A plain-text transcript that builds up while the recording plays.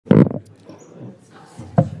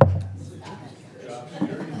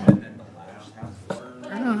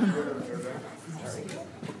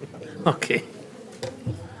Okay.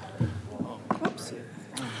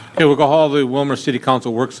 Okay, we'll call the Willmar City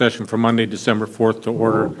Council work session for Monday, December 4th to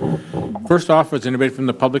order. First off, is anybody from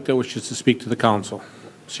the public that wishes to speak to the council?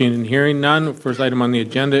 Seeing and hearing none, first item on the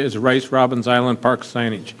agenda is Rice Robbins Island Park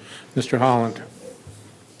signage. Mr. Holland.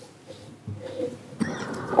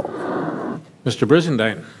 Mr.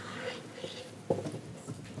 Brizendine.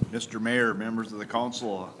 Mr. Mayor, members of the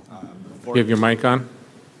council, You have your mic on?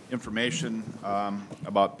 information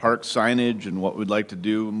about park signage and what we'd like to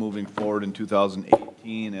do moving forward in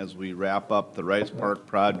 2018 as we wrap up the Rice Park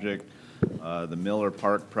project, the Miller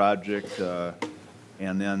Park project,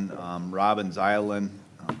 and then Robbins Island.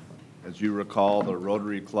 As you recall, the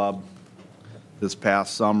Rotary Club this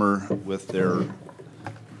past summer with their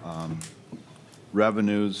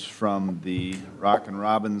revenues from the Rock and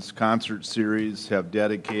Robbins concert series have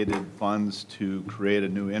dedicated funds to create a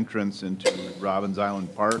new entrance into Robbins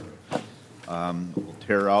Island Park. We'll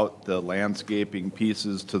tear out the landscaping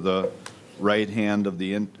pieces to the right-hand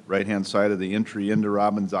side of the entry into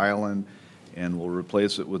Robbins Island, and we'll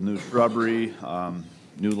replace it with new shrubbery,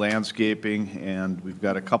 new landscaping, and we've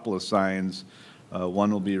got a couple of signs.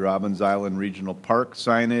 One will be Robbins Island Regional Park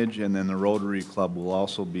signage, and then the Rotary Club will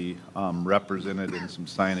also be represented in some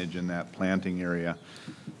signage in that planting area.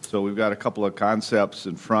 So we've got a couple of concepts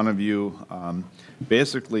in front of you,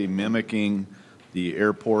 basically mimicking the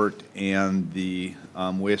airport and the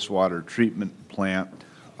wastewater treatment plant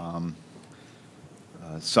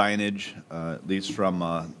signage, at least from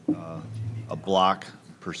a block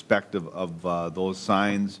perspective of those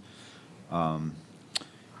signs.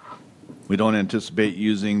 We don't anticipate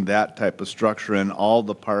using that type of structure in all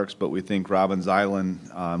the parks, but we think Robbins Island,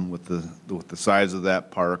 with the size of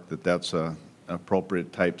that park, that's an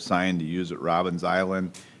appropriate type sign to use at Robbins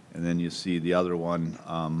Island. And then you see the other one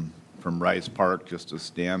from Rice Park, just a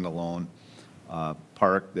standalone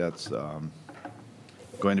park that's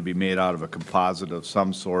going to be made out of a composite of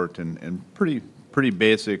some sort, and pretty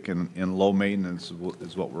basic and low maintenance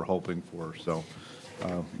is what we're hoping for. So.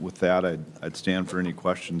 With that, I'd stand for any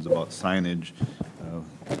questions about signage.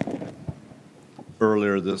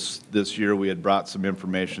 Earlier this year, we had brought some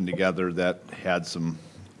information together that had some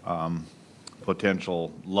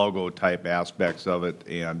potential logo-type aspects of it,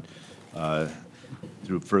 and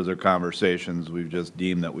through further conversations, we've just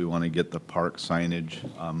deemed that we want to get the park signage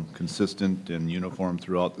consistent and uniform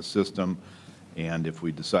throughout the system. And if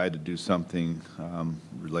we decide to do something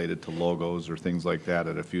related to logos or things like that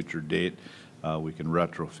at a future date, we can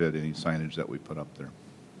retrofit any signage that we put up there.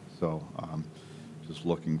 So just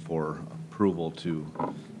looking for approval to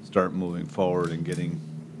start moving forward and getting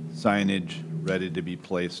signage ready to be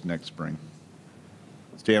placed next spring.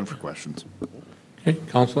 Stand for questions. Okay,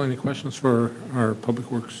 council, any questions for our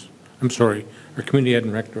Public Works, our Community Ed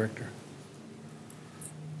and Rec Director?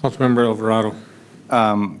 Councilmember Alvarado.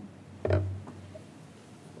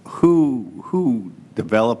 Who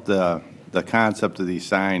developed the concept of these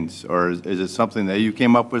signs, or is it something that you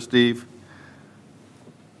came up with, Steve?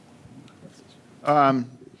 Not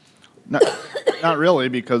really,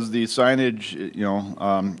 because the signage,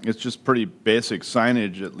 it's just pretty basic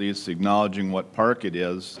signage, at least acknowledging what park it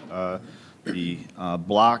is. The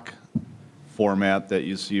block format that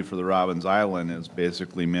you see for the Robbins Island is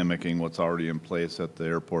basically mimicking what's already in place at the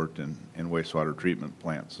airport and wastewater treatment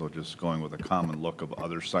plant. So just going with a common look of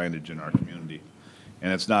other signage in our community.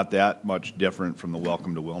 And it's not that much different from the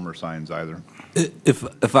Welcome to Willmar signs either.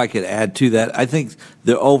 If I could add to that, I think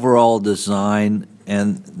the overall design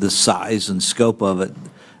and the size and scope of it,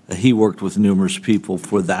 he worked with numerous people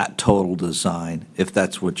for that total design, if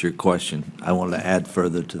that's what your question. I wanted to add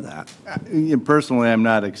further to that. Personally, I'm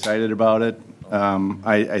not excited about it.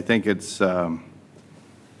 I think it's, I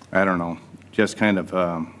don't know, just kind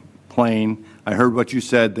of plain. I heard what you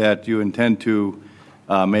said, that you intend to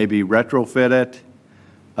maybe retrofit it.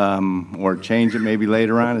 Or change it maybe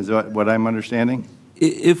later on, is that what I'm understanding?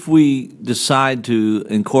 If we decide to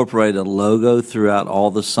incorporate a logo throughout all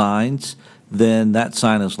the signs, then that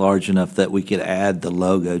sign is large enough that we could add the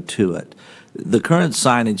logo to it. The current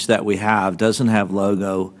signage that we have doesn't have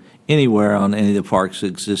logo anywhere on any of the parks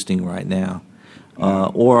existing right now,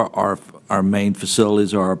 or our main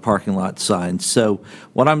facilities or our parking lot signs. So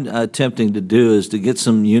what I'm attempting to do is to get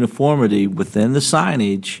some uniformity within the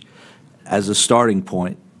signage as a starting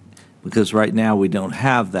point, because right now we don't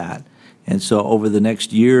have that. And so over the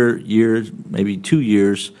next year, maybe 2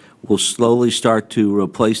 years, we'll slowly start to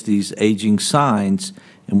replace these aging signs,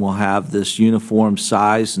 and we'll have this uniform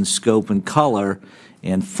size and scope and color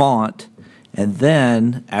and font. And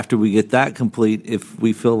then after we get that complete, if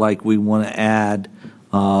we feel like we want to add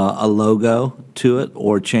a logo to it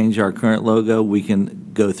or change our current logo, we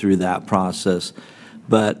can go through that process.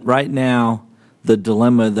 But right now, the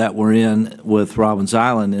dilemma that we're in with Robbins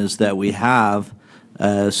Island is that we have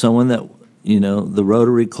someone that, the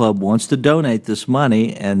Rotary Club wants to donate this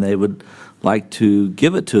money, and they would like to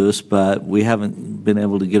give it to us, but we haven't been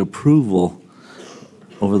able to get approval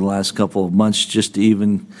over the last couple of months just to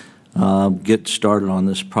even get started on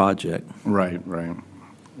this project. Right, right.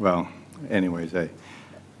 Well, anyways, I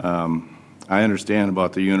understand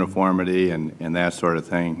about the uniformity and that sort of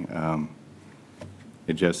thing.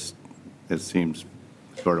 It seems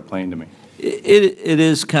sort of plain to me. It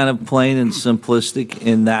is kind of plain and simplistic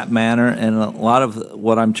in that manner, and a lot of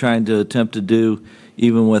what I'm trying to attempt to do,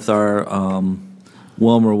 even with our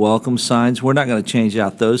Willmar welcome signs, we're not going to change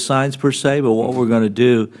out those signs per se, but what we're going to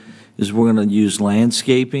do is we're going to use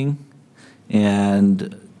landscaping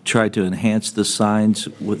and try to enhance the signs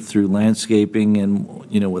through landscaping and,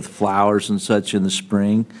 with flowers and such in the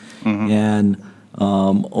spring. And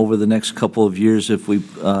over the next couple of years, if we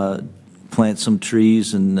plant some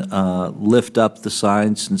trees and lift up the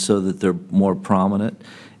signs and so that they're more prominent,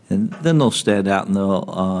 and then they'll stand out and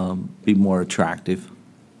they'll be more attractive.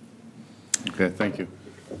 Okay, thank you.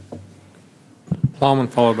 Plowman,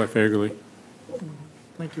 followed by Fagerly.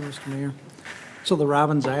 Thank you, Mr. Mayor. So the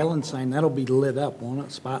Robbins Island sign, that'll be lit up, won't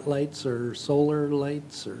it? Spotlights or solar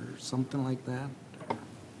lights or something like that?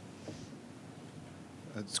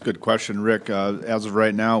 That's a good question, Rick. As of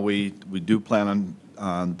right now, we do plan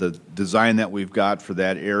on the design that we've got for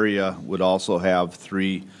that area would also have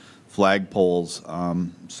 3 flagpoles.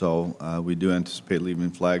 So we do anticipate leaving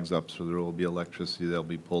flags up, so there will be electricity that'll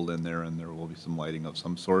be pulled in there, and there will be some lighting of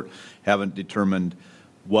some sort. Haven't determined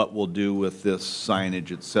what we'll do with this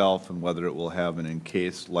signage itself and whether it will have an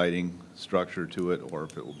encased lighting structure to it or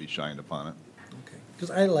if it will be shined upon it. Okay,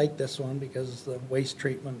 because I like this one because the waste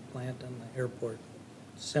treatment plant and the airport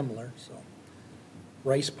is similar, so.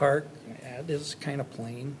 Rice Park, it is kind of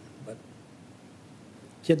plain, but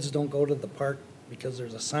kids don't go to the park because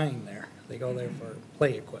there's a sign there. They go there for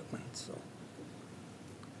play equipment, so.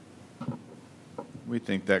 We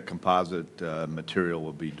think that composite material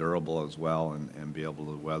will be durable as well and be able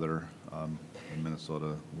to weather the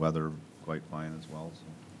Minnesota weather quite fine as well.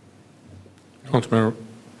 So.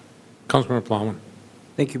 Councilmember Plowman.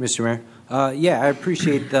 Thank you, Mr. Mayor. Yeah, I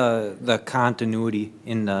appreciate the continuity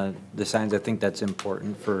in the signs. I think that's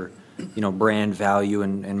important for, brand value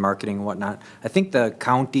and marketing and whatnot. I think the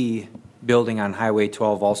county building on Highway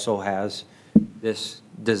 12 also has this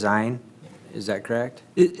design. Is that correct?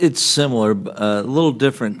 It's similar, a little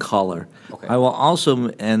different color. Okay. I will also,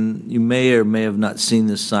 and you may or may have not seen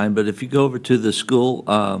this sign, but if you go over to the school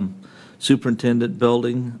superintendent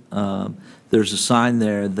building, there's a sign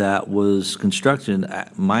there that was constructed,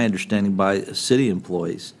 my understanding, by city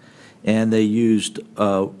employees. And they used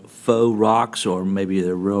faux rocks, or maybe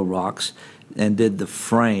they're real rocks, and did the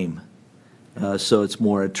frame. So it's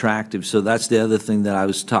more attractive. So that's the other thing that I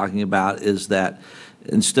was talking about, is that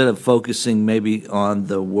instead of focusing maybe on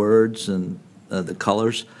the words and the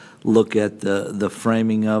colors, look at the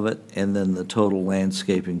framing of it and then the total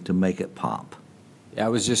landscaping to make it pop. Yeah, I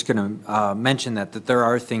was just going to mention that there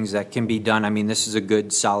are things that can be done. I mean, this is a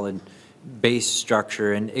good, solid base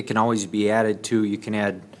structure, and it can always be added to. You can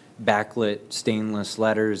add backlit stainless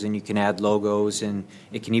letters, and you can add logos, and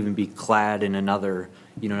it can even be clad in another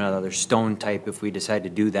stone type if we decide to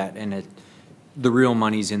do that. And the real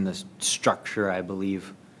money's in the structure, I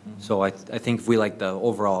believe. So I think if we like the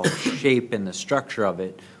overall shape and the structure of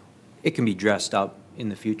it, it can be dressed up in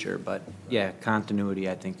the future. But yeah, continuity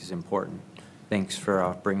I think is important. Thanks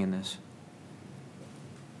for bringing this.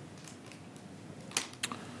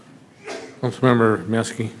 Councilmember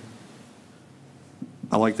Meski.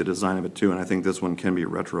 I like the design of it too, and I think this one can be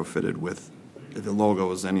retrofitted with, if the logo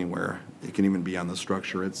is anywhere, it can even be on the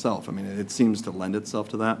structure itself. I mean, it seems to lend itself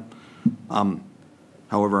to that.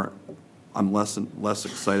 However, I'm less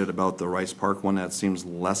excited about the Rice Park one. That seems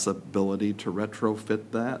less ability to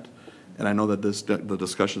retrofit that. And I know that the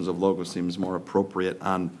discussions of logo seems more appropriate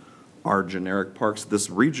on our generic parks. This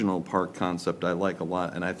regional park concept I like a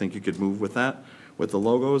lot, and I think you could move with that. With the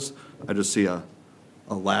logos, I just see a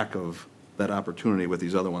lack of that opportunity with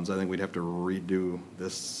these other ones. I think we'd have to redo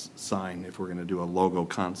this sign if we're going to do a logo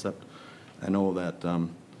concept. I know that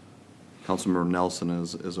Councilmember Nelson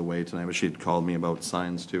is away tonight, but she had called me about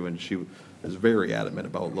signs too, and she is very adamant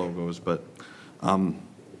about logos, but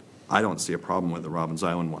I don't see a problem with the Robbins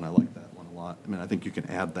Island one. I like that one a lot. I mean, I think you can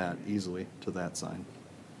add that easily to that sign.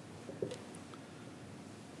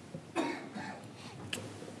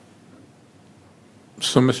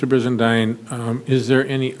 So, Mr. Brizendine, is there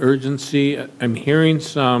any urgency? I'm hearing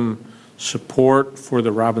some support for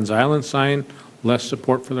the Robbins Island sign, less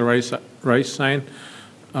support for the Rice sign.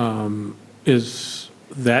 Is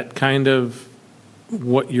that kind of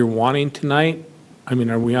what you're wanting tonight? I mean,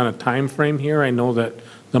 are we on a time frame here? I know that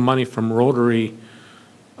the money from Rotary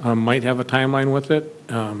might have a timeline with it.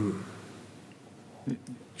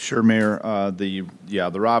 Sure, Mayor. The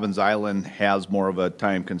Robbins Island has more of a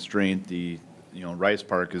time constraint. Rice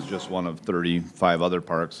Park is just one of 35 other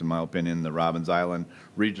parks, in my opinion. The Robbins Island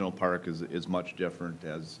Regional Park is much different,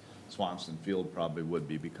 as Swampson Field probably would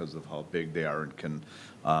be, because of how big they are and can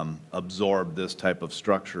absorb this type of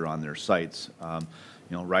structure on their sites.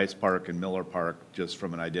 Rice Park and Miller Park, just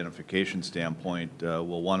from an identification standpoint,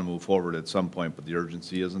 will want to move forward at some point, but the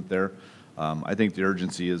urgency isn't there. I think the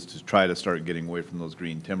urgency is to try to start getting away from those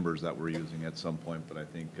green timbers that we're using at some point, but I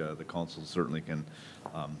think the council certainly can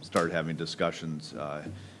start having discussions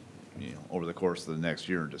over the course of the next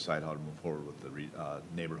year and decide how to move forward with the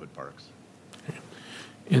neighborhood parks.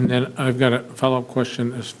 And then I've got a follow-up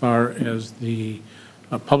question as far as the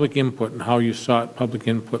public input and how you sought public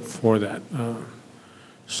input for that.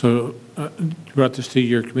 So you brought this to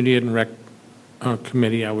your committee and rec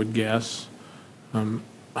committee, I would guess.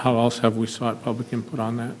 How else have we sought public input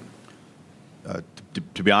on that?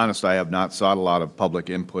 To be honest, I have not sought a lot of public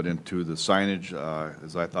input into the signage,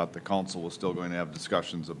 as I thought the council was still going to have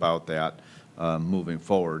discussions about that moving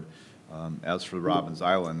forward. As for Robbins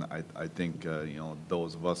Island, I think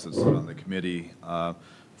those of us that sit on the committee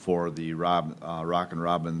for the Rock and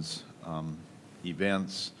Robbins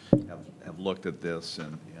events have looked at this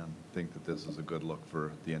and think that this is a good look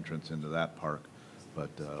for the entrance into that park. But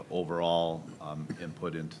overall,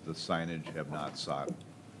 input into the signage have not sought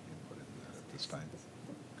input into that at this time.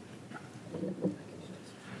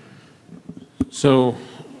 So,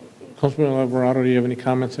 Councilman Alvarado, do you have any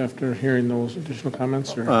comments after hearing those additional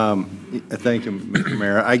comments? Or? Thank you, Mr.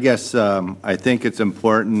 Mayor. I guess I think it's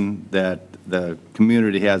important that the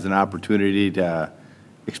community has an opportunity to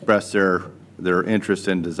express their interest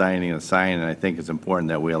in designing a sign, and I think it's important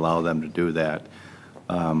that we allow them to do that.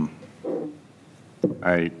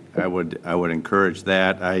 I would encourage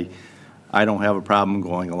that. I don't have a problem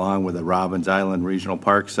going along with the Robbins Island Regional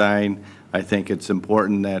Park sign. I think it's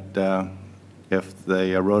important that if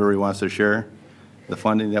the Rotary wants to share the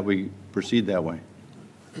funding, that we proceed that way.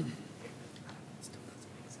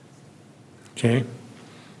 Okay.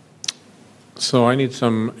 So I need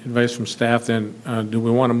some advice from staff then. Do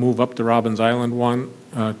we want to move up the Robbins Island one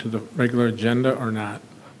to the regular agenda or not?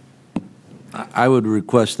 I would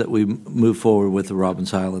request that we move forward with the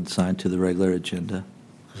Robbins Island sign to the regular agenda.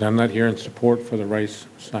 Because I'm not hearing support for the Rice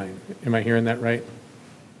sign. Am I hearing that right?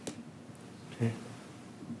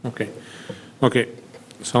 Okay. Okay.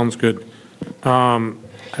 Sounds good. I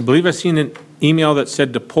believe I seen an email that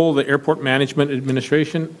said to pull the Airport Management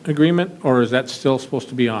Administration agreement, or is that still supposed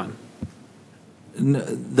to be on? No,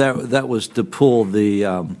 that was to pull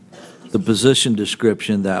the position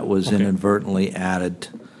description that was Okay. inadvertently added.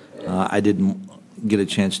 I didn't get a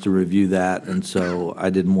chance to review that, and so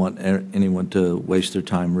I didn't want anyone to waste their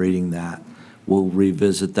time reading that. We'll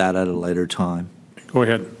revisit that at a later time. Go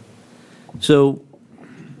ahead. So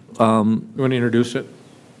You want to introduce it?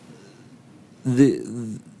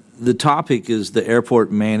 the topic is the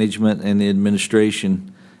airport management and the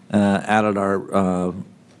administration out at our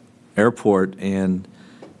airport, and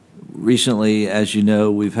recently, as you know,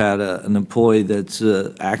 we've had an employee that's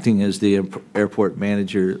acting as the airport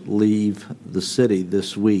manager leave the city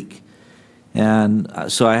this week. And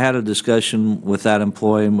so I had a discussion with that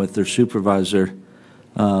employee and with their supervisor,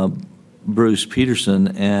 Bruce Peterson,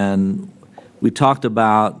 and we talked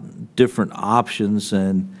about different options,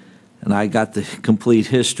 and I got the complete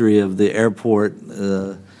history of the airport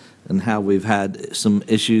and how we've had some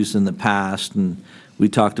issues in the past, and we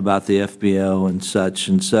talked about the FBO and such.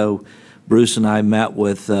 And so Bruce and I met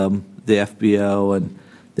with the FBO and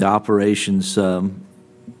the operations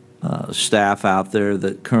staff out there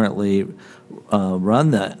that currently run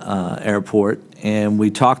the airport, and we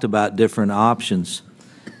talked about different options.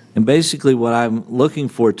 And basically what I'm looking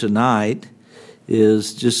for tonight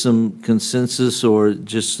is just some consensus or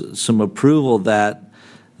just some approval that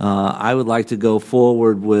I would like to go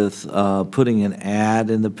forward with putting an ad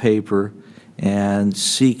in the paper and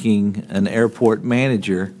seeking an airport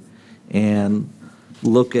manager and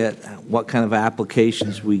look at what kind of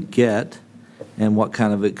applications we get and what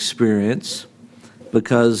kind of experience.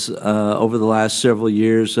 Because over the last several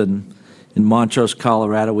years in Montrose,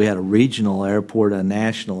 Colorado, we had a regional airport, a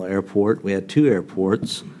national airport. We had two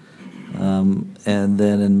airports. And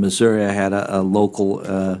then in Missouri, I had a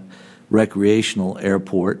local recreational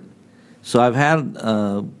airport. So I've had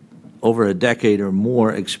over a decade or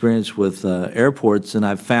more experience with airports, and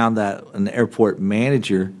I've found that an airport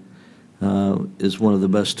manager is one of the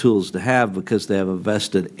best tools to have because they have a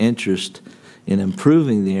vested interest in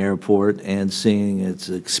improving the airport and seeing its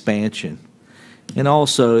expansion. And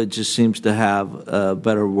also, it just seems to have a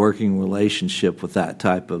better working relationship with that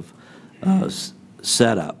type of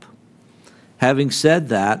setup. Having said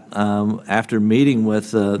that, after meeting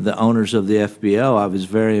with the owners of the FBO, I was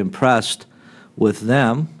very impressed with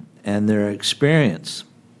them and their experience.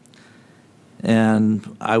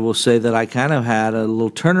 And I will say that I kind of had a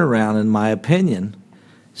little turnaround in my opinion,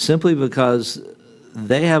 simply because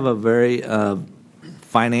they have a very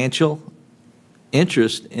financial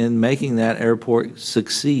interest in making that airport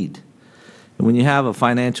succeed. And when you have a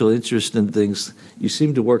financial interest in things, you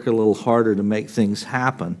seem to work a little harder to make things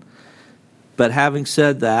happen. But having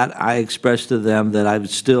said that, I expressed to them that I would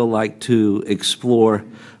still like to explore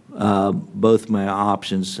both my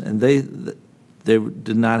options, and they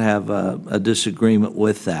did not have a disagreement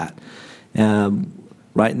with that.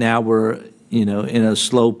 Right now, we're in a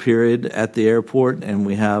slow period at the airport, and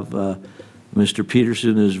we have Mr.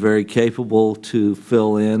 Peterson is very capable to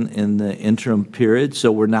fill in the interim period,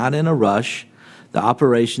 so we're not in a rush. The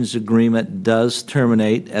operations agreement does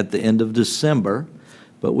terminate at the end of December,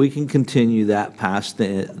 but we can continue that past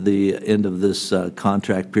the end of this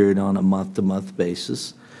contract period on a month-to-month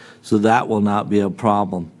basis, so that will not be a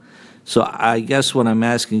problem. So I guess what I'm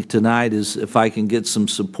asking tonight is if I can get some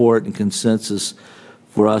support and consensus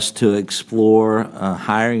for us to explore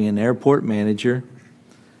hiring an airport manager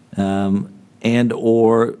and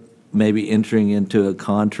or maybe entering into a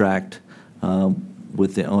contract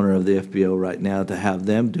with the owner of the FBO right now to have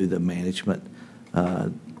them do the management,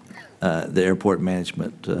 the airport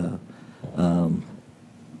management,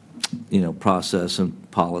 process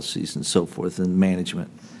and policies and so forth and management.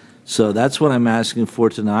 So that's what I'm asking for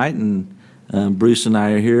tonight, and Bruce and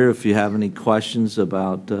I are here if you have any questions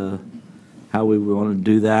about how we want to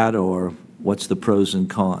do that or what's the pros and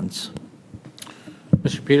cons.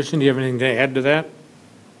 Mr. Peterson, do you have anything to add to that?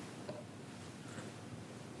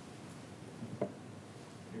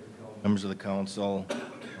 Members of the council,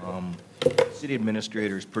 city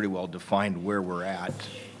administrator has pretty well defined where we're at.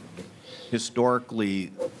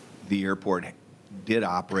 Historically, the airport did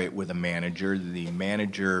operate with a manager. The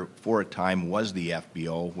manager for a time was the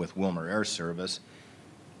FBO with Willmar Air Service.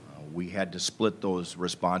 We had to split those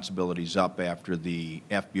responsibilities up after the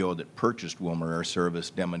FBO that purchased Willmar Air Service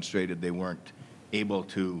demonstrated they weren't able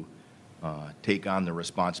to take on the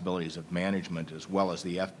responsibilities of management as well as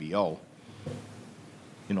the FBO.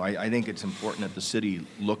 I think it's important that the city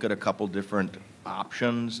look at a couple different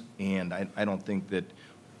options, and I don't think that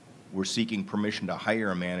we're seeking permission to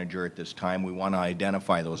hire a manager at this time. We want to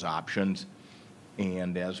identify those options,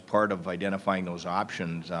 and as part of identifying those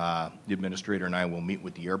options, the administrator and I will meet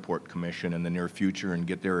with the Airport Commission in the near future and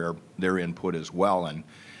get their input as well.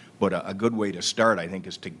 But a good way to start, I think,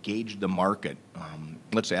 is to gauge the market.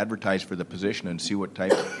 Let's advertise for the position and see what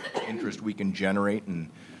type of interest we can generate and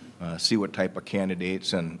see what type of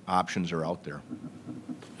candidates and options are out there.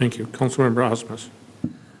 Thank you. Councilmember Osmus.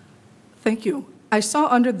 Thank you. I saw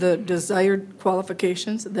under the desired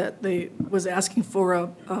qualifications that they was asking for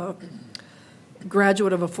a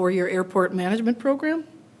graduate of a 4-year airport management program.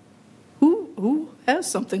 Who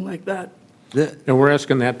has something like that? And we're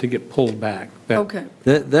asking that to get pulled back. Okay.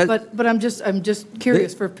 But I'm just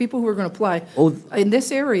curious, for people who are going to apply, in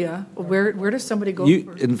this area, where does somebody go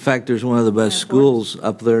for? In fact, there's one of the best schools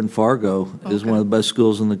up there in Fargo, is one of the best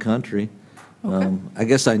schools in the country. Okay. I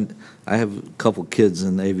guess I have a couple kids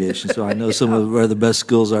in aviation, so I know some of where the best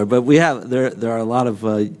schools are. But there are a lot of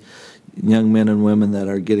young men and women that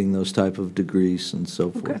are getting those type of degrees and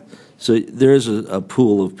so forth. Okay. So there is a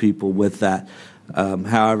pool of people with that.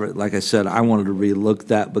 However, like I said, I wanted to relook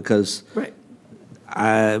that because Right.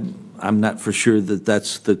 I'm not for sure that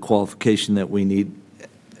that's the qualification that we need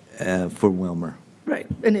for Willmar. Right.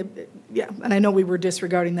 And and I know we were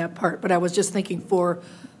disregarding that part, but I was just thinking for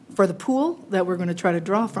the pool that we're going to try to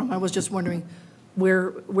draw from, I was just wondering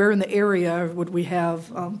where in the area would we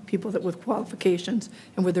have people that with qualifications,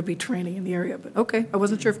 and would there be training in the area? But okay, I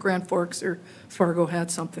wasn't sure if Grand Forks or Fargo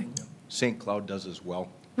had something. St. Cloud does as well.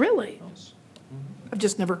 Really? Yes. I've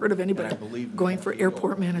just never heard of And anybody I believe going for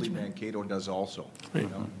airport I believe management. Mankato does also.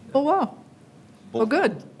 Oh, wow. Oh,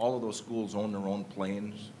 good. All of those schools own their own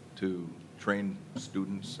planes to train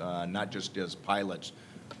students, not just as pilots,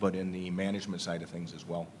 but in the management side of things as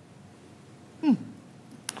well.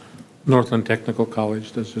 Northland Technical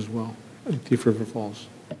College does as well, in Thief River Falls.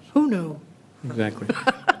 Who knew? Exactly.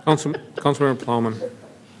 Councilmember Plowman.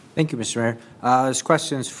 Thank you, Mr. Mayor. There's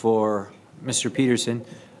questions for Mr. Peterson.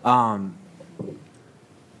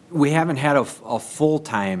 We haven't had a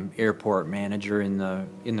full-time airport manager in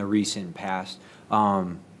the recent past.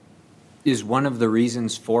 Is one of the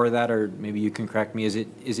reasons for that, or maybe you can correct me, is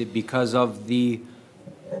it because of the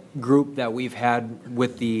group that we've had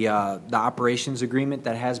with the operations agreement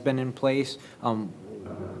that has been in place?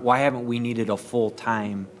 Why haven't we needed a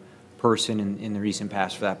full-time person in the recent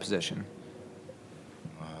past for that position?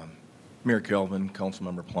 Mayor Kelvin,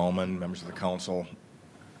 Councilmember Plowman, members of the council.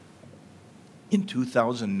 In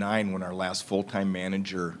 2009, when our last full-time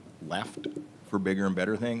manager left for bigger and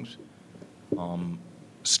better things,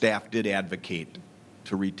 staff did advocate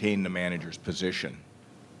to retain the manager's position.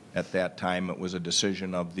 At that time, it was a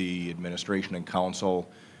decision of the administration and council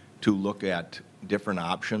to look at different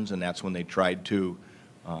options, and that's when they tried to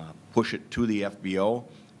push it to the FBO.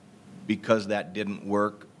 Because that didn't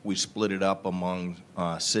work, we split it up among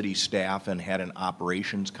city staff and had an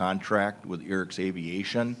operations contract with Eric's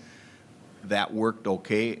Aviation. That worked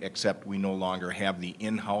okay, except we no longer have the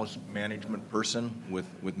in-house management person.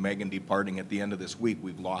 With Megan departing at the end of this week,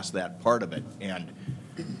 we've lost that part of it. And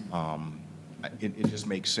it just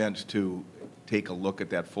makes sense to take a look at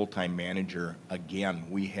that full-time manager again.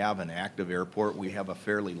 We have an active airport. We have a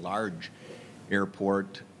fairly large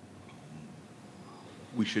airport.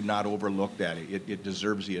 We should not overlook that. It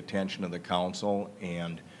deserves the attention of the council,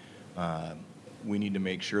 and we need to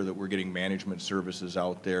make sure that we're getting management services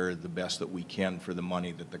out there the best that we can for the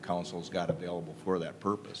money that the council's got available for that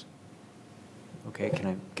purpose. Okay,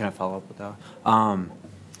 can I follow up with that?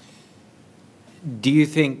 Do you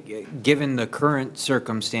think, given the current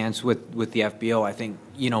circumstance with the FBO, I think,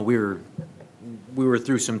 you know, we were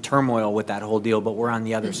through some turmoil with that whole deal, but we're on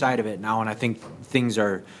the other side of it now, and I think things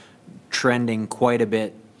are trending quite a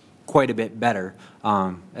bit better,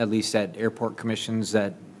 at least at airport commissions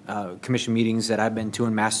commission meetings that I've been to,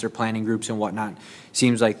 and master planning groups and whatnot.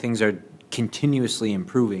 Seems like things are continuously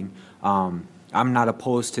improving. I'm not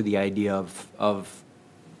opposed to the idea of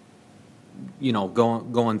you know,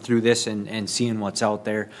 going through this and seeing what's out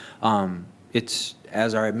there. It's,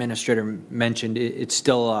 as our administrator mentioned, it's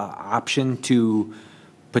still an option to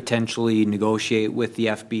potentially negotiate with the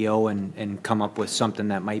FBO and come up with something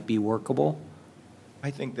that might be workable? I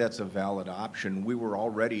think that's a valid option. We were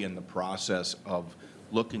already in the process of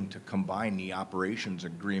looking to combine the operations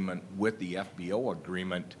agreement with the FBO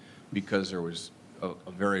agreement because there was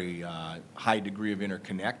a very high degree of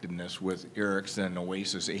interconnectedness with Eric's and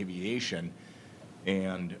Oasis Aviation.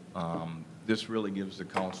 And this really gives the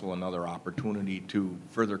council another opportunity to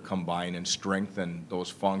further combine and strengthen those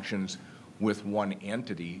functions with one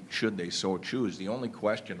entity, should they so choose. The only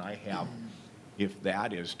question I have, if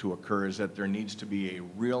that is to occur, is that there needs to be a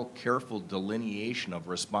real careful delineation of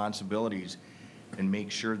responsibilities and make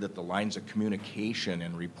sure that the lines of communication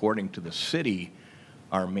and reporting to the city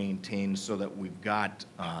are maintained so that we've got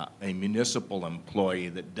a municipal employee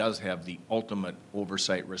that does have the ultimate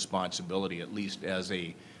oversight responsibility, at least as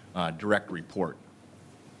a direct report.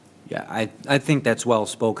 Yeah, I think that's well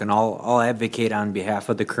spoken. I'll advocate on behalf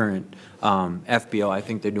of the current FBO. I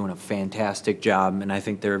think they're doing a fantastic job, and I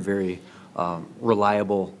think they're a very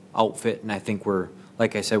reliable outfit. And I think we're,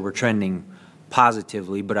 like I said, we're trending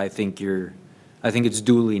positively. But I think it's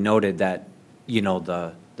duly noted that, you know,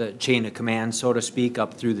 the chain of command, so to speak,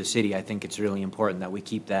 up through the city. I think it's really important that we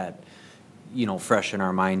keep that, you know, fresh in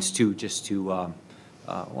our minds too. Just to,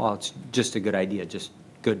 well, it's just a good idea. Just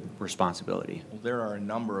good responsibility. Well, there are a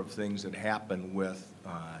number of things that happen with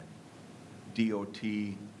DOT,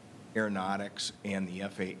 aeronautics, and the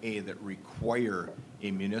FAA that require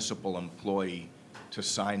a municipal employee to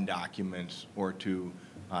sign documents or to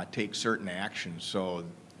take certain actions. So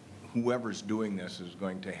whoever's doing this is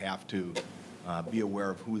going to have to be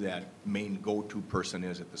aware of who that main go-to person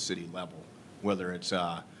is at the city level, whether it's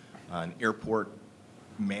an airport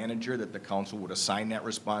manager that the council would assign that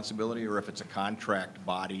responsibility, or if it's a contract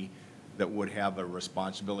body that would have a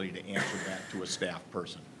responsibility to answer back to a staff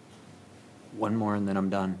person. One more and then I'm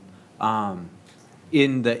done.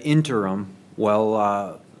 In the interim,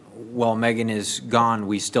 while Megan is gone,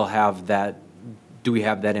 we still have that. Do we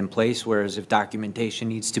have that in place? Whereas if documentation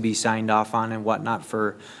needs to be signed off on and whatnot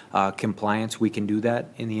for compliance, we can do that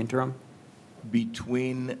in the interim?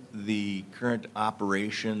 Between the current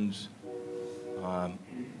operations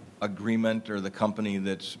agreement, or the company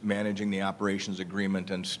that's managing the operations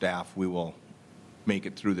agreement, and staff, we will make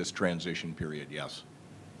it through this transition period, yes.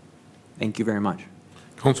 Thank you very much.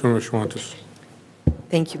 Councilmember Schwantes.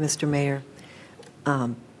 Thank you, Mr. Mayor.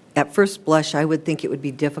 at first blush, I would think it would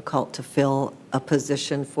be difficult to fill a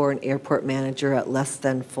position for an airport manager at less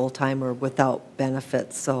than full-time or without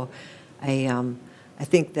benefits. So I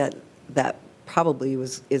think that probably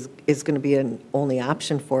is going to be an only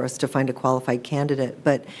option for us to find a qualified candidate.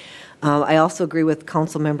 But I also agree with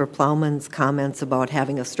Councilmember Plowman's comments about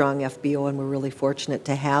having a strong FBO, and we're really fortunate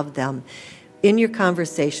to have them. In your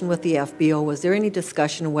conversation with the FBO, was there any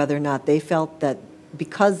discussion whether or not they felt that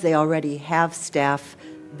because they already have staff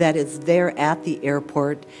that is there at the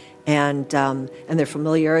airport and their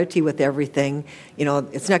familiarity with everything, you know,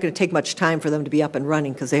 it's not going to take much time for them to be up and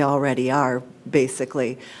running because they already are,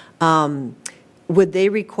 basically. Would they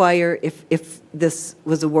require, if this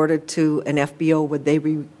was awarded to an FBO, would they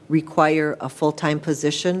require a full-time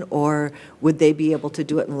position, or would they be able to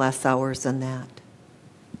do it in less hours than that?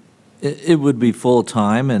 It would be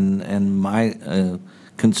full-time, and my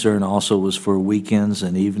concern also was for weekends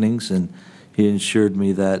and evenings, and he assured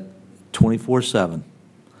me that 24/7,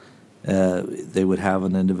 they would have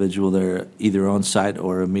an individual there either on site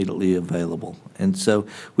or immediately available. And so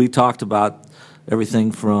we talked about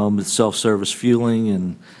everything from self-service fueling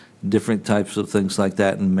and different types of things like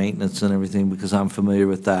that, and maintenance and everything, because I'm familiar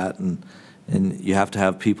with that, and you have to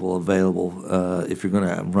have people available if you're going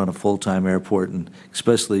to run a full-time airport, and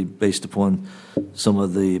especially based upon some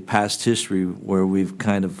of the past history where we've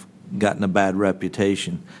kind of gotten a bad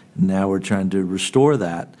reputation. Now we're trying to restore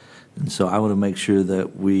that, and so I want to make sure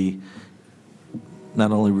that we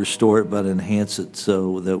not only restore it but enhance it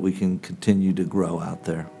so that we can continue to grow out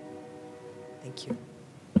there. Thank you.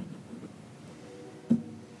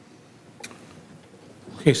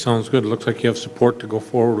 Okay, sounds good. Looks like you have support to go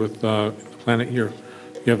forward with the plan that you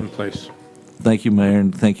have in place. Thank you, Mayor,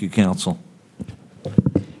 and thank you, Council.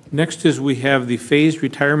 Next is we have the phased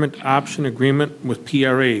retirement option agreement with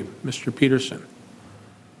PRA. Mr. Peterson.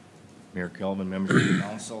 Mayor Kelvin, members of the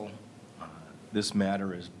council, this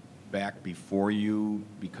matter is back before you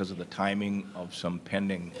because of the timing of some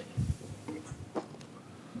pending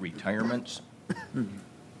retirements.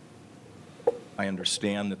 I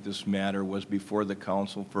understand that this matter was before the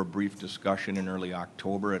council for a brief discussion in early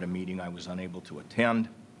October at a meeting I was unable to attend.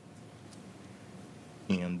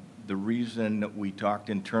 And the reason that we talked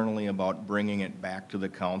internally about bringing it back to the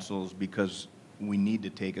council is because we need to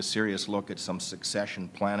take a serious look at some succession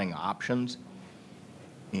planning options.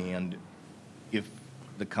 And if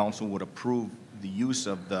the council would approve the use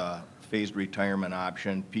of the phased retirement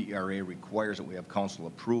option, PERA requires that we have council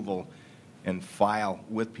approval and file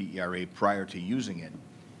with PERA prior to using it.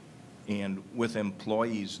 And with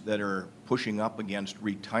employees that are pushing up against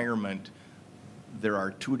retirement, there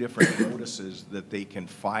are two different notices that they can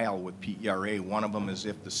file with PERA. One of them is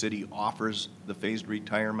if the city offers the phased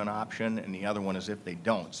retirement option, and the other one is if they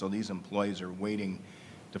don't. So these employees are waiting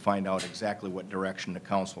to find out exactly what direction the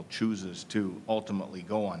council chooses to ultimately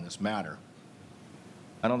go on this matter.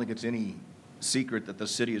 I don't think it's any secret that the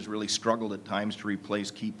city has really struggled at times to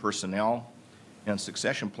replace key personnel, and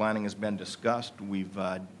succession planning has been discussed. We've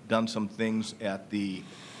done some things at the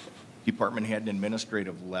department head and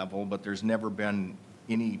administrative level, but there's never been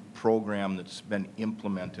any program that's been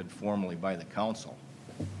implemented formally by the council.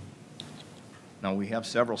 Now, we have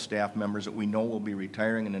several staff members that we know will be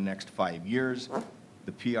retiring in the next 5 years.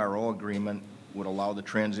 The PRO agreement would allow the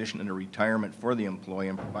transition into retirement for the employee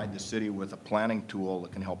and provide the city with a planning tool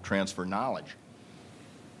that can help transfer knowledge.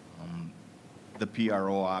 The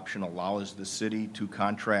PRO option allows the city to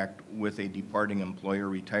contract with a departing employee or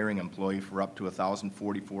retiring employee for up to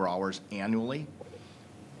 1,044 hours annually,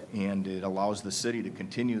 and it allows the city to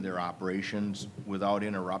continue their operations without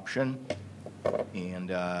interruption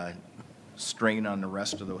and strain on the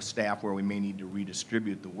rest of the staff where we may need to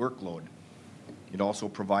redistribute the workload. It also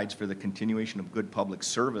provides for the continuation of good public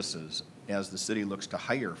services as the city looks to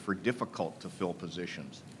hire for difficult-to-fill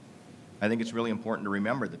positions. I think it's really important to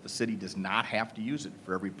remember that the city does not have to use it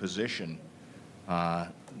for every position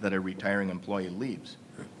that a retiring employee leaves.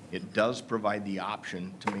 It does provide the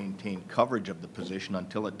option to maintain coverage of the position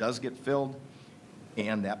until it does get filled,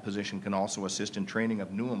 and that position can also assist in training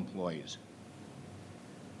of new employees.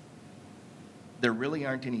 There really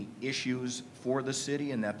aren't any issues for the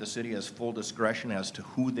city in that the city has full discretion as to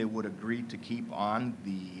who they would agree to keep on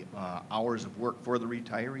the hours of work for the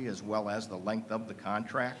retiree as well as the length of the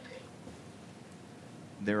contract.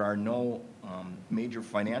 There are no major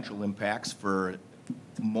financial impacts for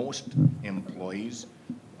most employees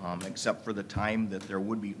except for the time that there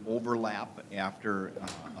would be overlap after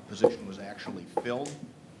a position was actually filled.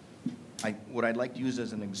 What I'd like to use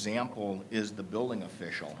as an example is the building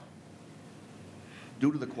official.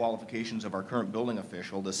 Due to the qualifications of our current building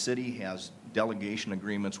official, the city has delegation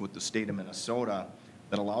agreements with the state of Minnesota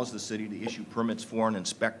that allows the city to issue permits for and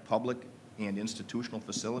inspect public and institutional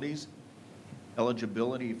facilities.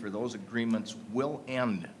 Eligibility for those agreements will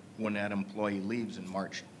end when that employee leaves in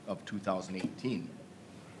March of 2018.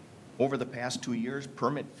 Over the past 2 years,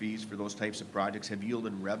 permit fees for those types of projects have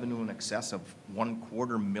yielded revenue in excess of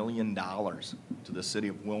 $250,000 to the city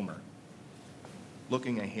of Willmar.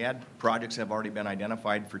 Looking ahead, projects have already been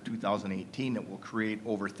identified for 2018 that will create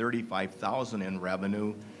over $35,000 in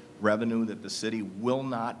revenue that the city will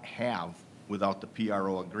not have without the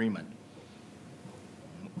PRO agreement.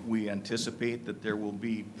 We anticipate that there will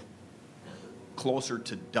be closer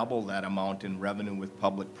to double that amount in revenue with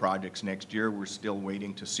public projects next year. We're still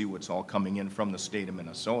waiting to see what's all coming in from the state of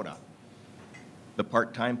Minnesota. The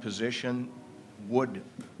part-time position would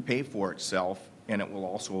pay for itself, and it will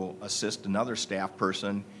also assist another staff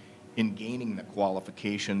person in gaining the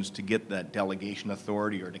qualifications to get that delegation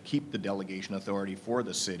authority or to keep the delegation authority for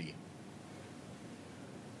the city.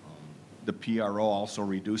 The PRO also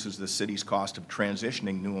reduces the city's cost of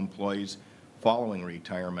transitioning new employees following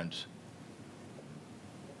retirement.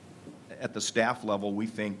 At the staff level, we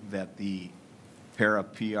think that the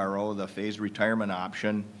para-PRO, the phased retirement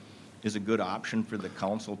option, is a good option for the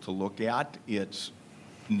council to look at. It's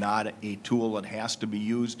not a tool that has to be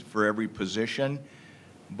used for every position,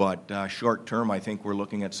 but short term, I think we're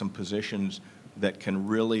looking at some positions that can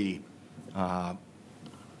really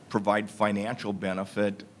provide financial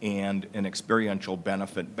benefit and an experiential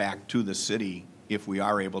benefit back to the city if we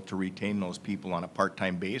are able to retain those people on a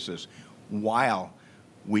part-time basis while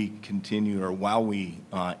we continue or while we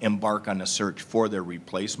embark on a search for their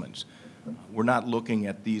replacements. We're not looking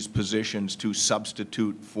at these positions to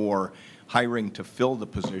substitute for hiring to fill the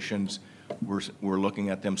positions. We're looking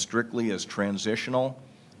at them strictly as transitional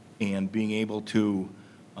and being able to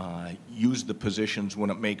use the positions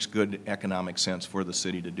when it makes good economic sense for the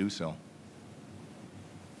city to do so.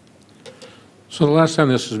 So the last time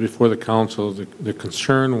this was before the council, the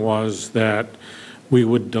concern was that we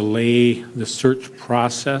would delay the search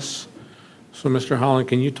process. So Mr. Holland,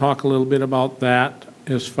 can you talk a little bit about that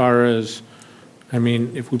as far as, I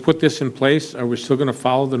mean, if we put this in place, are we still going to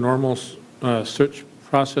follow the normal search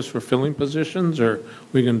process for filling positions, or are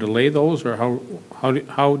we going to delay those, or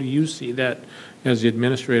how do you see that as the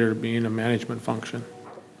administrator being a management function?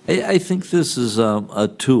 I think this is a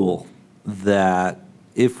tool that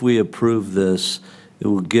if we approve this, it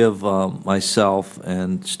will give myself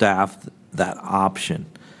and staff that option,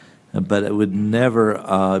 but it would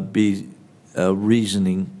never be a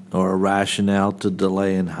reasoning or a rationale to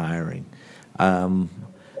delay in hiring,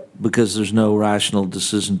 because there's no rational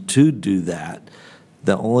decision to do that.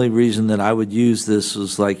 The only reason that I would use this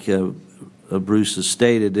is like Bruce has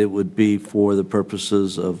stated, it would be for the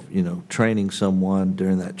purposes of, training someone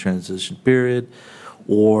during that transition period,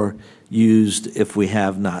 or used if we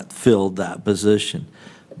have not filled that position.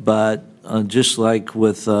 But just like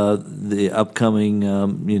with the upcoming,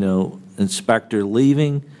 inspector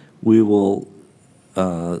leaving, we will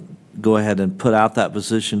go ahead and put out that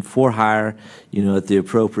position for hire, at the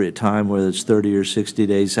appropriate time, whether it's 30 or 60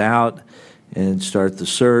 days out, and start the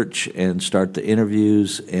search and start the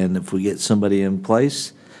interviews. And if we get somebody in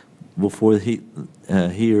place before he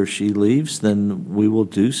or she leaves, then we will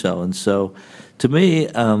do so. And so, to me,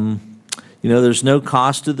 there's no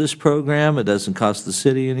cost to this program. It doesn't cost the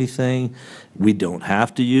city anything. We don't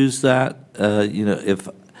have to use that. If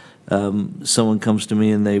someone comes to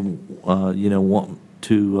me and they, want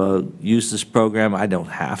to use this program, I don't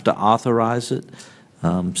have to authorize it.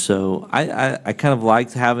 So I kind of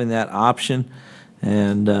liked having that option.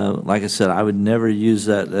 And like I said, I would never use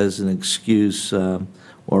that as an excuse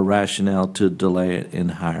or rationale to delay it in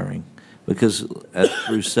hiring. Because, as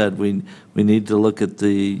Bruce said, we need to look at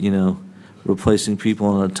the, replacing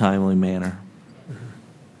people in a timely manner.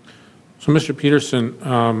 So, Mr. Peterson,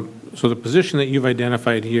 so the position that you've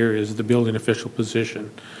identified here is the building official position.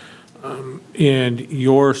 And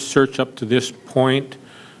your search up to this point,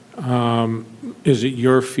 is it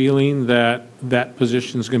your feeling that that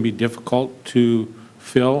position is going to be difficult to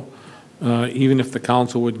fill, even if the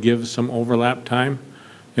council would give some overlap time?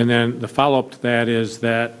 And then the follow-up to that is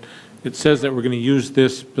that it says that we're going to use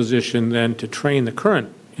this position then to train the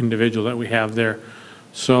current individual that we have there.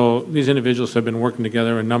 So these individuals have been working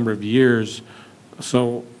together a number of years.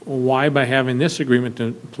 So why, by having this agreement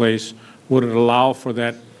in place, would it allow for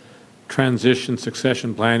that transition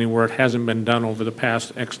succession planning where it hasn't been done over the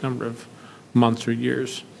past X number of months or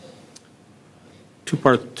years? Two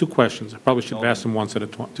questions. I probably should have asked them once at a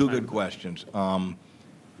time. Two good questions.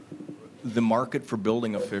 The market for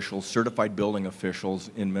building officials, certified building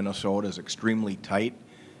officials in Minnesota is extremely tight.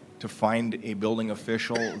 To find a building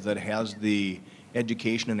official that has the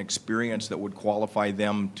education and experience that would qualify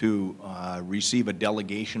them to receive a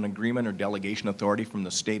delegation agreement or delegation authority from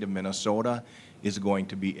the state of Minnesota is going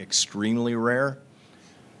to be extremely rare.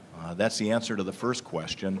 That's the answer to the first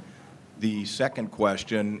question. The second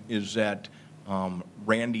question is that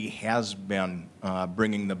Randy has been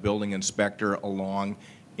bringing the building inspector along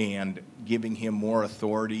and giving him more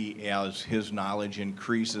authority as his knowledge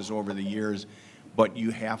increases over the years, but you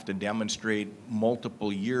have to demonstrate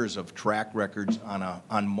multiple years of track records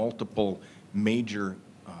on multiple major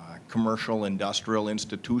commercial, industrial,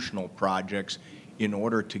 institutional projects in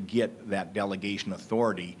order to get that delegation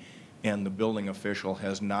authority. And the building official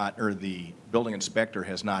has not, or the building inspector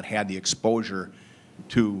has not had the exposure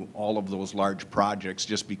to all of those large projects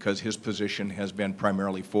just because his position has been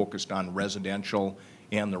primarily focused on residential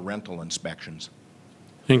and the rental inspections.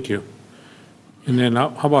 Thank you. And then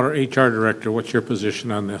how about our HR director? What's your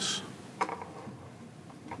position on this?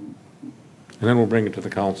 And then we'll bring it to the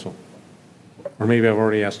council. Or maybe I've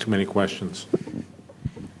already asked too many questions.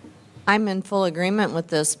 I'm in full agreement with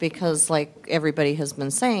this because, like everybody has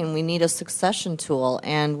been saying, we need a succession tool,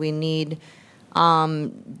 and we need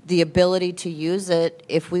the ability to use it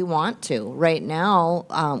if we want to. Right now,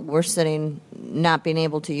 we're sitting not being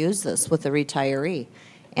able to use this with a retiree,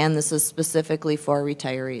 and this is specifically for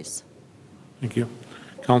retirees. Thank you.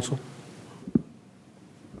 Council?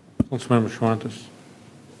 Councilmember Schwantes.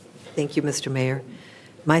 Thank you, Mr. Mayor.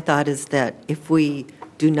 My thought is that if we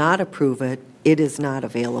do not approve it, it is not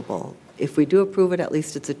available. If we do approve it, at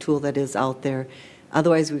least it's a tool that is out there.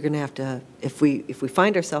 Otherwise, we're going to have to, if we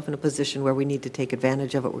find ourselves in a position where we need to take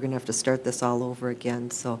advantage of it, we're going to have to start this all over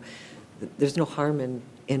again. So there's no harm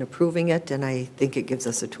in approving it, and I think it gives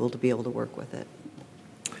us a tool to be able to work with it.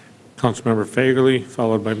 Councilmember Fagerly,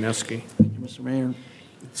 followed by Meske. Thank you, Mr. Mayor.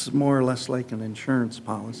 It's more or less like an insurance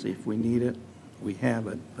policy. If we need it, we have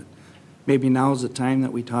it. But maybe now is the time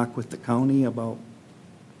that we talk with the county about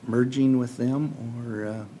merging with them,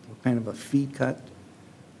 or what kind of a fee cut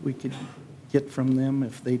we could get from them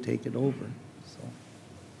if they take it over.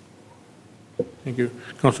 So. Thank you.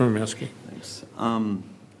 Councilmember Meske. Thanks.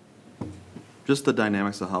 Just the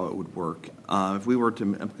dynamics of how it would work. If we were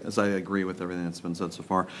to, as I agree with everything that's been said so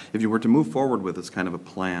far, if you were to move forward with this kind of a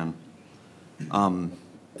plan,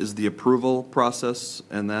 is the approval process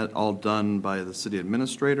and that all done by the city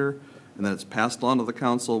administrator, and then it's passed on to the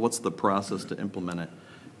council? What's the process to implement it?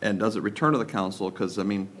 And does it return to the council? Because, I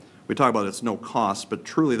mean, we talk about it's no cost, but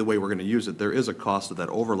truly the way we're going to use it, there is a cost of that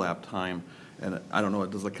overlap time. And I don't know,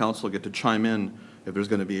 does the council get to chime in if there's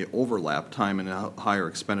going to be overlap time and a higher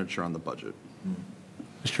expenditure on the budget?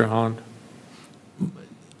 Mr. Holland.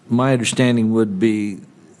 My understanding would be,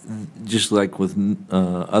 just like with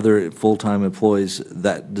other full-time employees,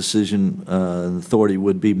 that decision authority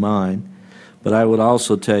would be mine. But I would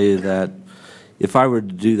also tell you that if I were to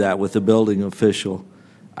do that with a building official,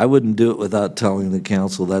 I wouldn't do it without telling the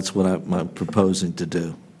council that's what I'm proposing to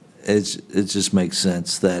do. It just makes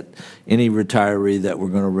sense that any retiree that we're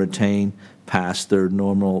going to retain past their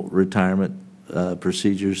normal retirement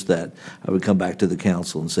procedures, that I would come back to the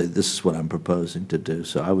council and say, this is what I'm proposing to do.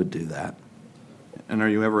 So I would do that. And are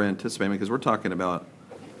you ever anticipating, because we're talking about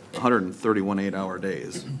 131 8-hour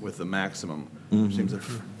days with the maximum, which seems a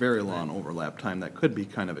very long overlap time that could be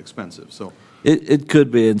kind of expensive. So it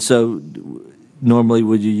could be, and so normally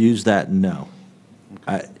would you use that? No.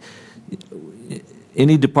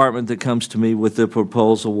 Any department that comes to me with a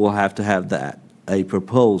proposal will have to have that, a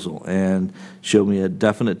proposal, and show me a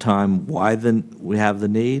definite time why we have the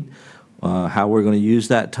need, how we're going to use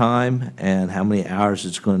that time, and how many hours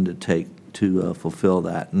it's going to take to fulfill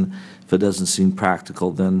that. And if it doesn't seem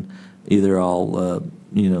practical, then either I'll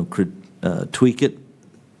tweak it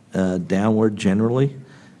downward generally,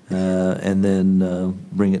 and then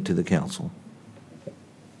bring it to the council.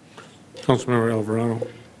 Councilmember Alvarado.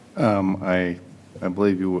 I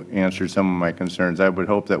believe you answered some of my concerns. I would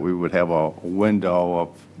hope that we would have a window of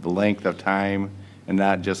the length of time and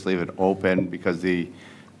not just leave it open, because the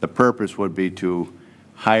purpose would be to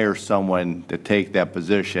hire someone to take that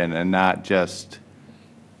position and not just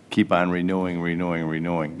keep on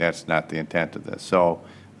renewing. That's not the intent of this. So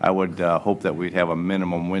I would hope that we'd have a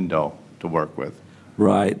minimum window to work with.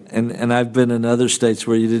 Right, and I've been in other states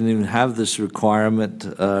where you didn't even have this requirement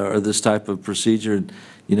or this type of procedure.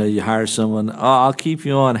 You know, you hire someone, oh, I'll keep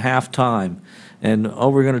you on half-time, and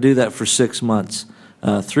we're going to do that for 6 months.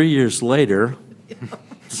 3 years later,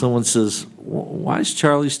 someone says, why is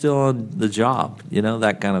Charlie still on the job? You know,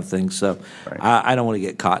 that kind of thing. So right. I don't want to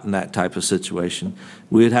get caught in that type of situation.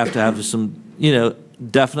 We'd have to have some,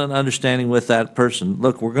 definite understanding with that person.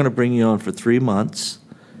 Look, we're going to bring you on for 3 months.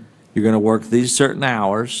 You're going to work these certain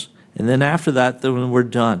hours, And then after that, then we're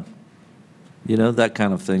done. You know, that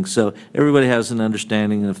kind of thing. So everybody has an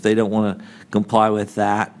understanding, and if they don't want to comply with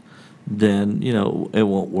that, then, you know, it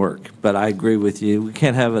won't work. But I agree with you. We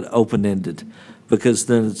can't have it open-ended, because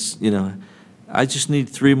then it's, you know, I just need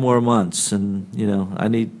 3 more months, and, you know,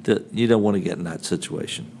 you don't want to get in that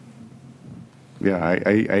situation. Yeah,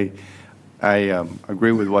 I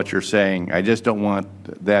agree with what you're saying. I just don't want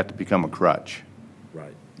that to become a crutch.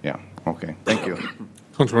 Right. Yeah, okay, thank you.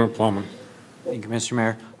 Councilmember Plowman. Thank you, Mr.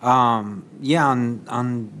 Mayor. Yeah,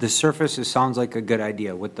 on the surface, it sounds like a good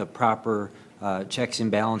idea with the proper checks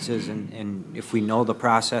and balances, and if we know the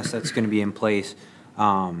process that's going to be in place,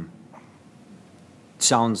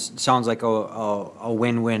 sounds like a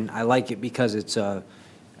win-win. I like it because it's a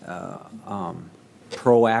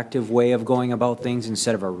proactive way of going about things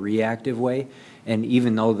instead of a reactive way. And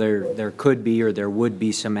even though there could be or there would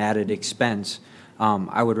be some added expense,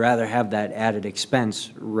 I would rather have that added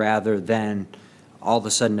expense rather than all of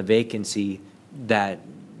a sudden a vacancy that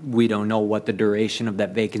we don't know what the duration of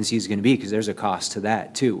that vacancy is going to be, because there's a cost to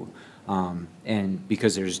that too. And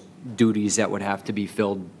because there's duties that would have to be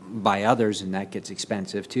filled by others, and that gets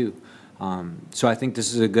expensive too. So I think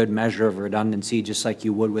this is a good measure of redundancy, just like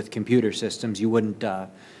you would with computer systems. You wouldn't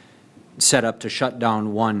set up to shut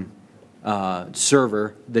down one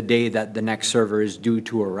server the day that the next server is due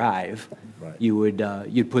to arrive. Right. You would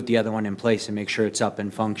you'd put the other one in place and make sure it's up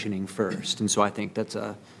and functioning first. And so I think it's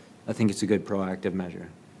a good proactive measure.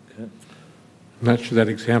 I'm not sure that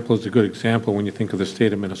example is a good example when you think of the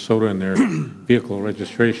state of Minnesota and their vehicle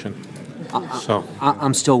registration. So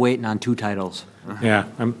I'm still waiting on 2 titles. yeah,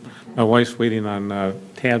 my wife's waiting on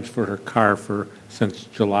tabs for her car since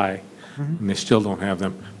July, and they still don't have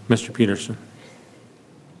them. Mr. Peterson.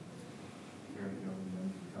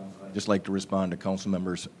 I'd just like to respond to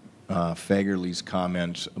Councilmembers Fagerly's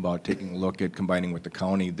comments about taking a look at combining with the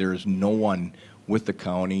county. There's no one with the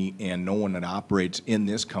county and no one that operates in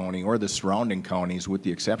this county or the surrounding counties, with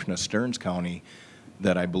the exception of Stearns County,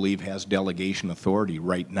 that I believe has delegation authority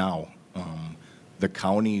right now. The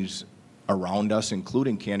counties around us,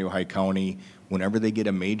 including Kansas County, whenever they get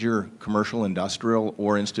a major commercial, industrial,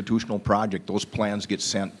 or institutional project, those plans get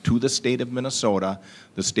sent to the state of Minnesota.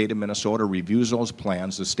 The state of Minnesota reviews those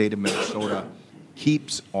plans. The state of Minnesota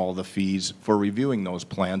keeps all the fees for reviewing those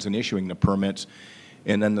plans and issuing the permits.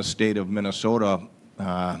 And then the state of Minnesota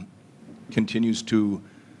continues to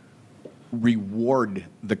reward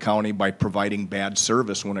the county by providing bad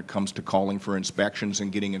service when it comes to calling for inspections and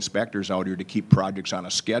getting inspectors out here to keep projects on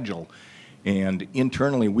a schedule. And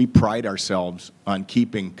internally, we pride ourselves on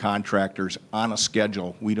keeping contractors on a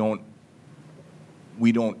schedule. We don't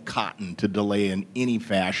cotton to delay in any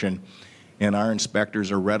fashion, and our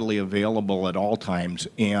inspectors are readily available at all times.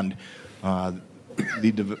 And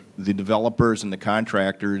the developers and the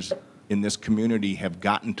contractors in this community have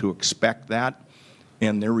gotten to expect that,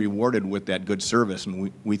 and they're rewarded with that good service.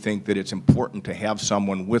 And we think that it's important to have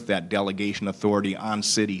someone with that delegation authority on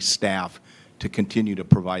city staff to continue to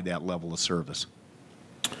provide that level of service.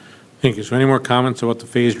 Thank you. So any more comments about the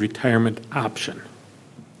phased retirement option?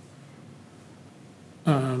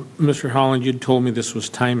 Mr. Holland, you told me this was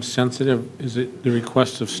time sensitive. Is it the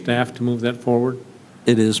request of staff to move that forward?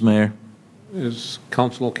 It is, Mayor. Is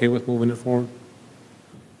council okay with moving it forward?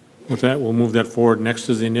 With that, we'll move that forward. Next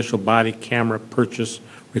is the initial body camera purchase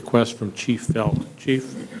request from Chief Feld. Chief?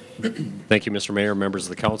 Thank you, Mr. Mayor, members of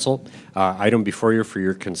the council. Item before you for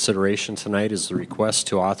your consideration tonight is the request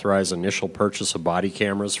to authorize initial purchase of body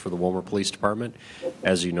cameras for the Willmar Police Department.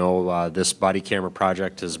 As you know, this body camera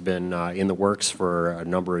project has been in the works for a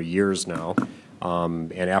number of years now.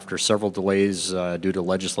 And after several delays due to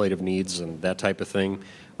legislative needs and that type of thing,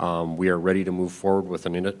 we are ready to move forward with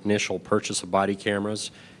an initial purchase of body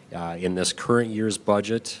cameras. In this current year's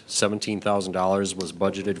budget, $17,000 was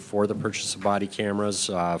budgeted for the purchase of body cameras,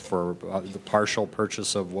 for the partial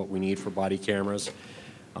purchase of what we need for body cameras.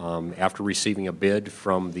 After receiving a bid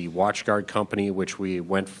from the WatchGuard company, which we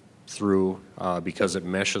went through because it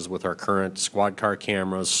meshes with our current squad car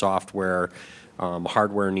cameras, software,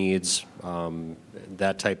 hardware needs,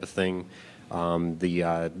 that type of thing,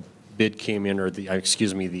 the bid came in, or the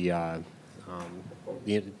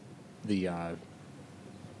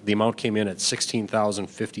amount came in at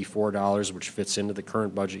 $16,054, which fits into the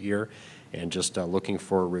current budget year, and just looking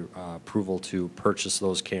for approval to purchase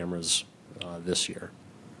those cameras this year.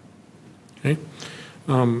 Okay.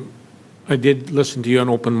 I did listen to you on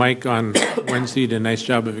open mic on Wednesday. You did a nice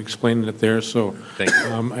job of explaining it there. So thank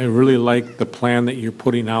you. I really like the plan that you're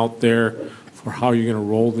putting out there for how you're going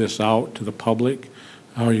to roll this out to the public,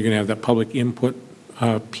 how you're going to have that public input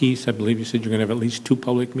piece. I believe you said you're going to have at least 2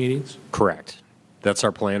 public meetings. Correct. That's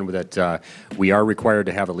our plan, that we are required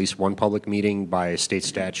to have at least one public meeting by state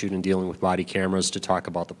statute in dealing with body cameras to talk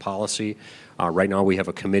about the policy. Right now, we have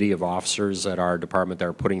a committee of officers at our department that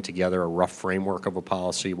are putting together a rough framework of a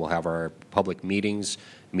policy. We'll have our public meetings,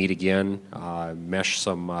 meet again, mesh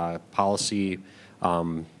some policy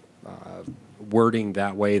wording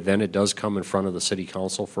that way. Then it does come in front of the city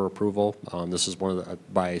council for approval. This is one of the,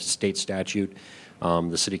 by state statute,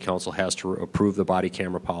 the city council has to approve the body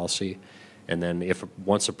camera policy. And then if,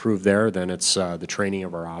 once approved there, then it's the training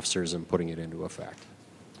of our officers and putting it into effect.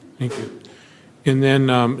 Thank you. And then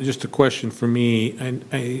just a question for me.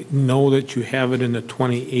 I know that you have it in the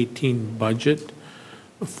 2018 budget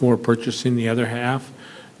for purchasing the other half.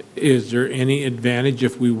 Is there any advantage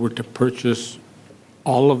if we were to purchase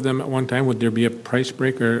all of them at one time? Would there be a price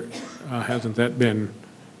break, or hasn't that been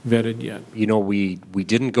vetted yet? You know, we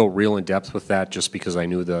didn't go real in depth with that just because I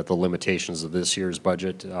knew the limitations of this year's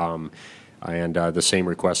budget. And the same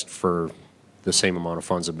request for the same amount of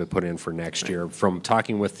funds have been put in for next year. From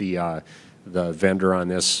talking with the vendor on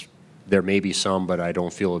this, there may be some, but I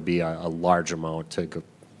don't feel it would be a large amount to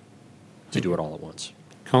do it all at once.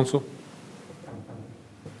 Council?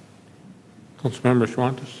 Councilmember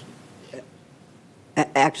Schwantes?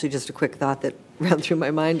 Actually, just a quick thought that ran through my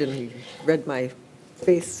mind, and he read my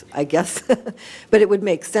face, I guess. But it would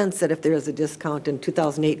make sense that if there is a discount and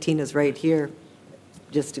 2018 is right here,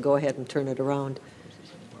 just to go ahead and turn it around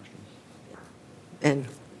and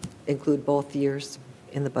include both years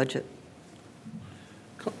in the budget.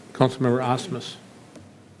 Councilmember Osmus?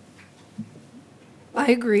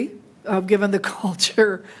 I agree, given the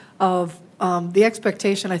culture of the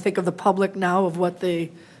expectation, I think, of the public now of what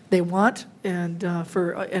they want, and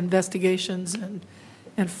for investigations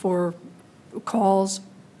and for calls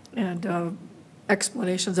and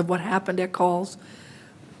explanations of what happened at calls.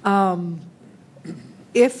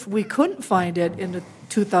 If we couldn't find it in the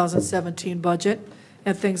 2017 budget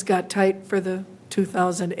and things got tight for the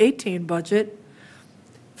 2018 budget,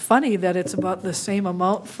 funny that it's about the same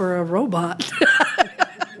amount for a robot.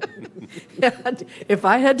 And if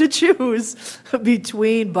I had to choose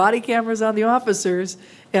between body cameras on the officers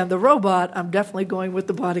and the robot, I'm definitely going with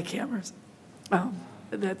the body cameras.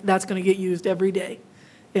 That's going to get used every day,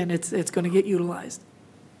 and it's going to get utilized.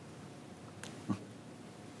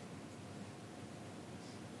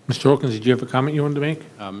 Mr. Wilkins, did you have a comment you wanted to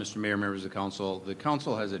make? Mr. Mayor, members of the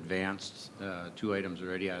council has advanced 2 items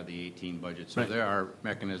already out of the 18 budget. So there are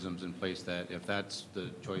mechanisms in place that if that's the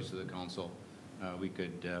choice of the council, we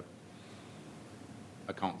could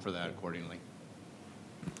account for that accordingly.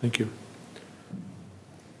 Thank you.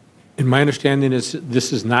 And my understanding is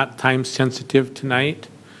this is not time sensitive tonight.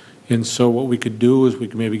 And so what we could do is we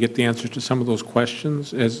could maybe get the answers to some of those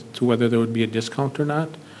questions as to whether there would be a discount or not.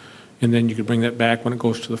 And then you could bring that back when it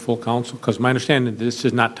goes to the full council, because my understanding is this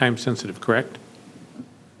is not time sensitive, correct?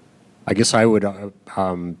 I guess I would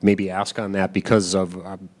maybe ask on that because of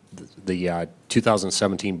the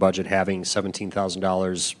 2017 budget having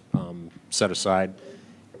 $17,000 set aside.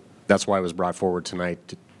 That's why it was brought forward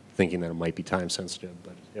tonight, thinking that it might be time sensitive,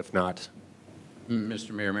 but if not. Mr.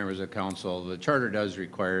 Mayor, members of council, the charter does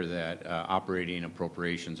require that operating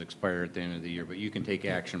appropriations expire at the end of the year, but you can take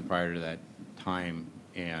action prior to that time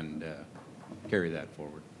and carry that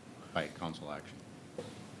forward by council action.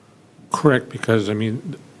 Correct, because, I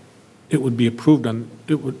mean, it would be approved on,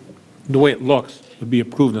 the way it looks, it would be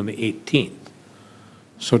approved on the 18th.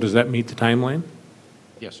 So does that meet the timeline?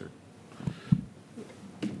 Yes, sir.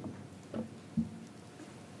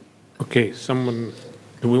 Okay, someone,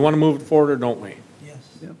 do we want to move it forward or don't we?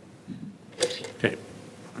 Yes. Okay.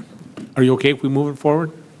 Are you okay if we move it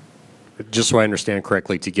forward? Just so I understand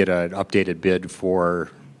correctly, to get an updated bid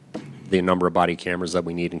for the number of body cameras that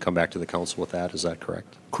we need and come back to the council with that, is that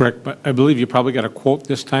correct? Correct, but I believe you probably got a quote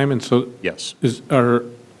this time, and so. Yes. Are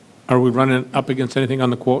we running up against anything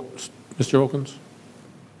on the quote, Mr. Wilkins?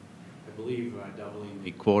 I believe doubling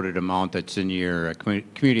the quoted amount that's in your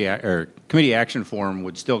committee action form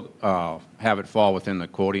would still have it fall within the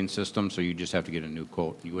quoting system, so you just have to get a new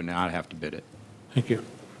quote. You would not have to bid it. Thank you.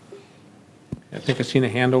 I think I seen a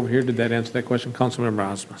hand over here. Did that answer that question? Councilmember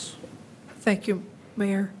Osmus. Thank you,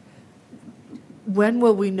 Mayor. When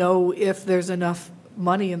will we know if there's enough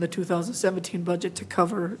money in the 2017 budget to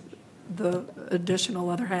cover the additional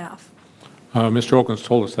other half? Mr. Wilkins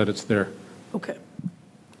told us that it's there. Okay.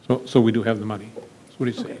 So we do have the money. That's what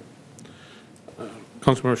he's saying.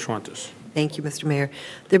 Councilmember Schwantes. Thank you, Mr. Mayor.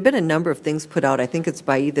 There have been a number of things put out. I think it's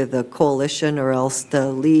by either the coalition or else the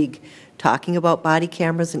league talking about body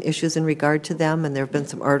cameras and issues in regard to them, and there have been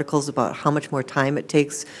some articles about how much more time it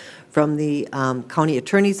takes from the county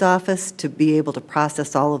attorney's office to be able to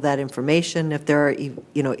process all of that information if there are,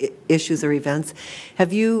 issues or events.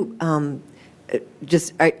 Have you, I'm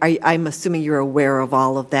assuming you're aware of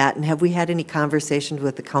all of that, and have we had any conversations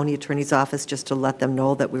with the county attorney's office just to let them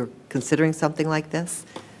know that we're considering something like this?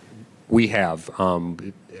 We have,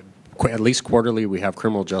 at least quarterly, we have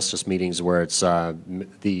criminal justice meetings where it's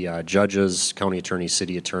the judges, county attorney,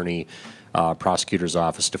 city attorney, prosecutor's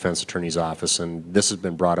office, defense attorney's office, and this has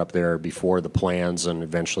been brought up there before the plans and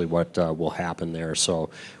eventually what will happen there. So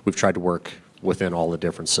we've tried to work within all the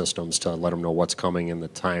different systems to let them know what's coming and the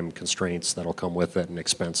time constraints that'll come with it and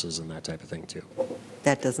expenses and that type of thing too.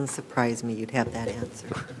 That doesn't surprise me you'd have that answer.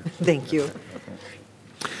 Thank you.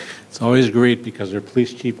 It's always great because our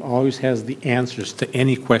police chief always has the answers to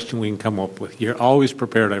any question we can come up with. You're always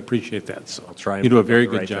prepared. I appreciate that. So I'll try and you do a do very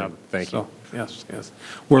the good right job. job. Thank you. Yes, yes.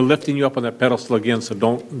 We're lifting you up on that pedestal again, so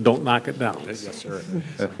don't knock it down. Yes, sir.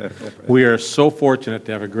 We are so fortunate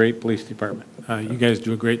to have a great police department. You guys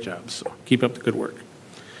do a great job, so keep up the good work.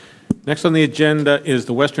 Next on the agenda is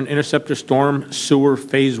the Western Interceptor Storm Sewer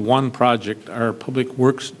Phase 1 project. Our Public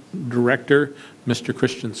Works Director, Mr.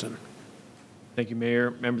 Christensen. Thank you,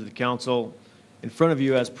 Mayor, members of the council. In front of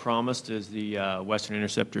you, as promised, is the Western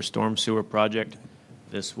Interceptor Storm Sewer Project.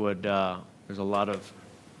 This would, there's a lot of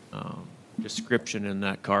description in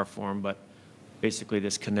that car form, but basically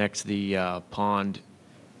this connects the ponds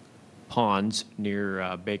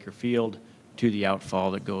near Baker Field to the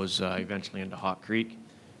outfall that goes eventually into Hawk Creek.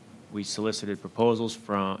 We solicited proposals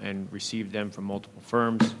from and received them from multiple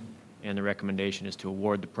firms, and the recommendation is to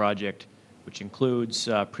award the project, which includes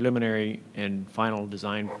preliminary and final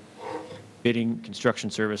design, bidding, construction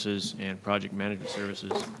services, and project management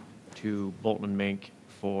services to Bolton and Mink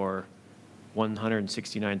for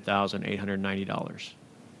 $169,890.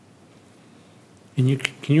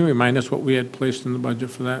 Can you remind us what we had placed in the budget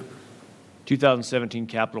for that? 2017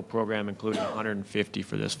 capital program included 150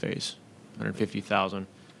 for this phase, 150,000.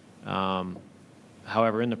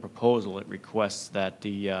 However, in the proposal, it requests that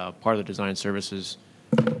the part of the design services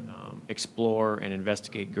explore and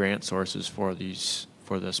investigate grant sources for this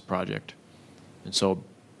project. And so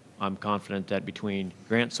I'm confident that between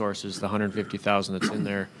grant sources, the 150,000 that's in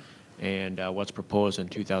there, and what's proposed in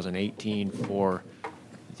 2018 for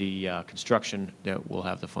the construction, that we'll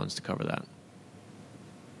have the funds to cover that.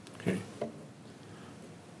 Okay.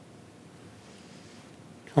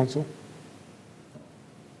 Council?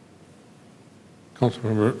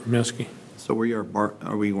 Councilmember Minsky. So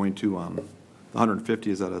are we going to, the 150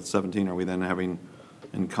 is at 17, are we then having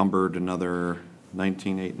encumbered another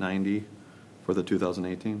 19,890 for the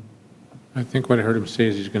 2018? I think what I heard him say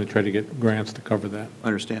is he's going to try to get grants to cover that. I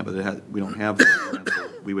understand, but we don't have those grants, so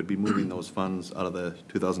we would be moving those funds out of the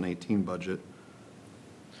 2018 budget,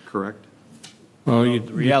 correct? Well, The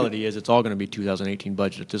reality is it's all going to be 2018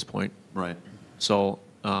 budget at this point. Right. So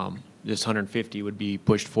this 150 would be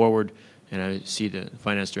pushed forward, and I see the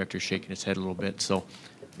finance director shaking his head a little bit, so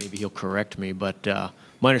maybe he'll correct me. But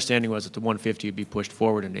my understanding was that the 150 would be pushed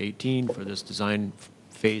forward into 18 for this design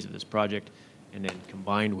phase of this project, and then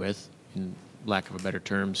combined with, in lack of a better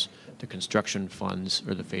terms, the construction funds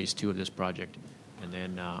or the phase 2 of this project. And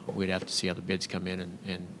then we'd have to see how the bids come in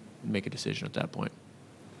and make a decision at that point.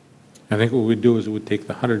 I think what we'd do is we'd take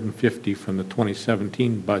the 150 from the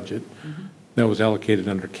 2017 budget that was allocated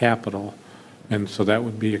under capital, and so that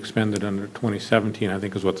would be expended under 2017, I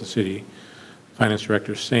think is what the city finance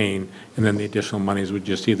director is saying, and then the additional monies would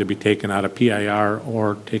just either be taken out of PIR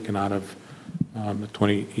or taken out of the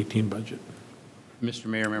 2018 budget. Mr.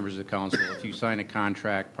 Mayor, members of the council, if you sign a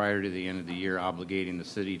contract prior to the end of the year obligating the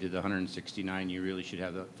city to the 169, you really should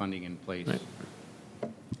have the funding in place. Right.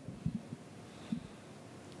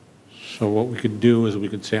 So what we could do is we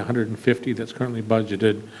could say 150 that's currently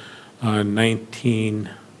budgeted,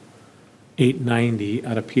 19,890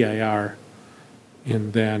 out of PIR,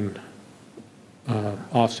 and then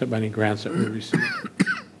offset by any grants that we receive.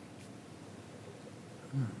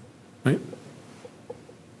 Right?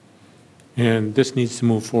 And this needs to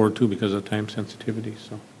move forward too because of time sensitivity,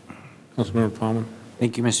 so. Councilmember Plowman.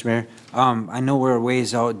 Thank you, Mr. Mayor. I know we're a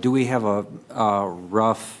ways out. Do we have a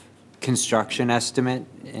rough construction estimate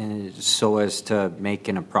so as to make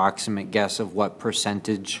an approximate guess of what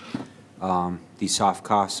percentage these soft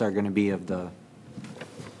costs are going to be of the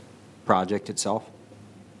project itself?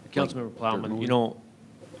 Councilmember Plowman, you know,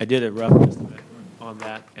 I did a rough estimate on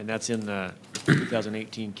that, and that's in the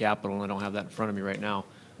 2018 capital, and I don't have that in front of me right now.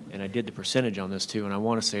 And I did the percentage on this too, and I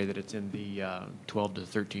want to say that it's in the 12 to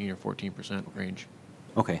 13 or 14% range.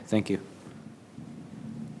 Okay, thank you.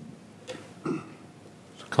 So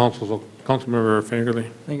Councilmember Fagerly.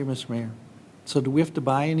 Thank you, Mr. Mayor. So do we have to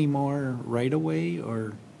buy any more right-of-way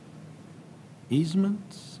or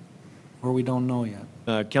easements? Or we don't know yet?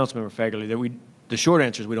 Councilmember Fagerly, the short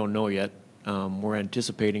answer is we don't know yet. We're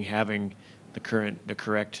anticipating having the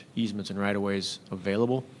correct easements and right-of-ways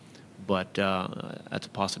available, but that's a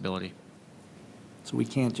possibility. So we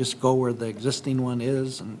can't just go where the existing one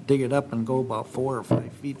is and dig it up and go about 4 or 5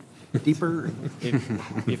 feet deeper?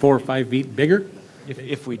 If 4 or 5 feet bigger?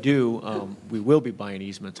 If we do, we will be buying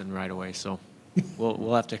easements and right-of-way, so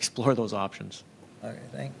we'll have to explore those options. Okay,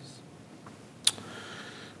 thanks.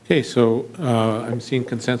 Okay, so I'm seeing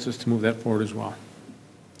consensus to move that forward as well.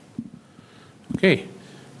 Okay.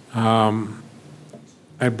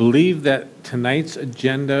 I believe that tonight's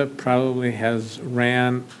agenda probably has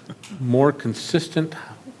ran more consistent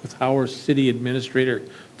with how our city administrator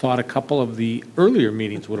thought a couple of the earlier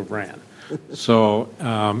meetings would have ran. So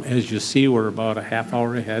as you see, we're about a half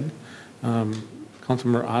hour ahead.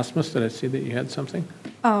 Councilmember Osmus, did I see that you had something?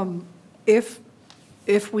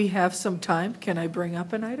 If we have some time, can I bring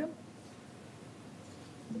up an item?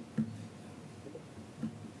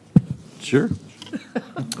 Sure.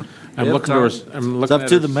 I'm Yeah, looking it's at our, It's up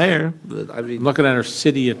to the mayor, but I mean. looking at our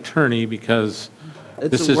city attorney because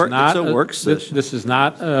this is not. It's a work session. This is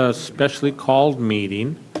not a specially called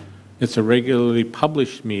meeting. It's a regularly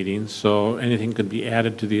published meeting, so anything could be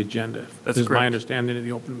added to the agenda. That's This is my correct. understanding of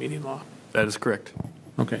the open meeting law. That is correct.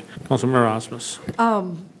 Okay. Councilmember Osmus.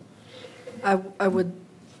 I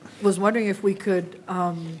was wondering if we could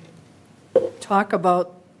talk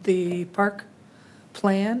about the park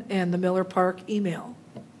plan and the Miller Park email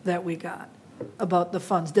that we got about the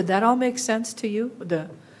funds. Did that all make sense to you?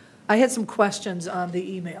 I had some questions on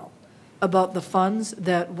the email about the funds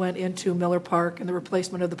that went into Miller Park and the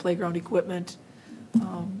replacement of the playground equipment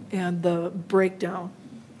and the breakdown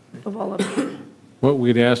of all of it. What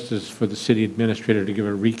we'd asked is for the city administrator to give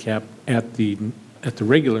a recap at the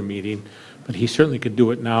regular meeting, but he certainly could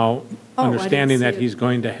do it now, Oh, I didn't understanding see that it. he's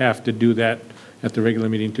going to have to do that at the regular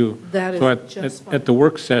meeting too. That is So at- just at the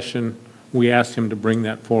work session, we asked him to bring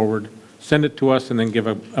that forward, send it to us, and then give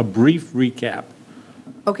a brief recap.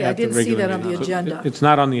 Okay, I at the didn't see regular that on the meeting. So agenda. It's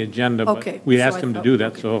not on the agenda, Okay, but we so asked I him to thought- do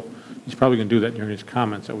that, okay. so he's probably going to do that during his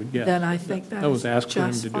comments, I would guess. Then I think that was is asked for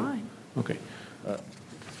him just to do. fine. Okay.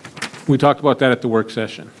 We talked about that at the work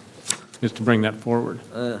session, is to bring that forward.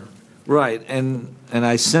 Right, and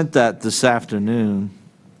I sent that this afternoon.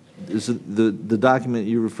 Is it the document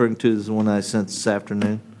you're referring to is the one I sent this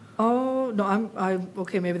afternoon? Oh, no,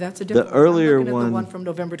 okay, maybe that's a different one. earlier I'm looking at the one- one from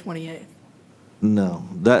November 28th. No,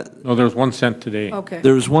 that, No, there was one sent today. Okay.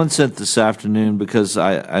 there was one sent this afternoon because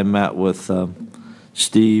I met with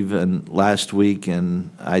Steve and last week, and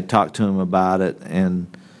I talked to him about it, and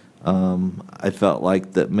I felt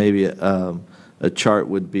like that maybe a chart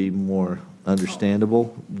would be more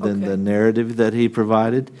understandable than the Okay. narrative that he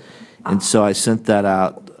provided. And so I sent that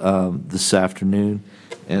out this afternoon,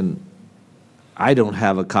 and I don't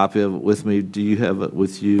have a copy of it with me. Do you have it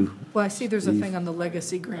with you? Well, I see there's a thing on the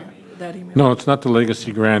legacy grant, that email. No, it's not the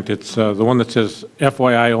legacy grant. It's the one that says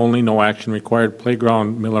FYI only, no action required,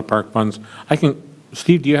 playground, Miller Park funds.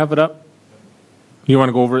 Steve, do you have it up? You want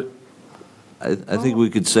to go over it? I think we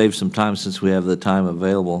could save some time since we have the time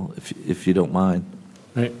available, if you don't mind.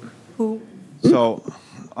 Right. Who, So,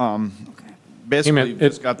 basically, Hey, you've man,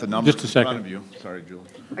 just got the numbers just a in front second. of you. Sorry, Julie.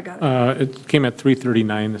 I got it. It came at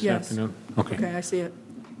 3:39 this Yes. afternoon. Okay, I see it.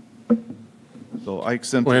 So Ike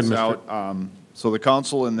sent Go ahead, this mister. out. So the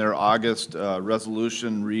council in their August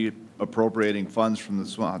resolution reappropriating funds from the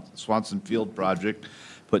Swanson Field project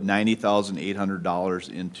put $90,800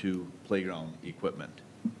 into playground equipment.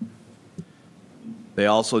 They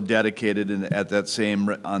also dedicated, on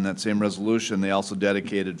that same resolution, they also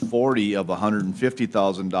dedicated 40 of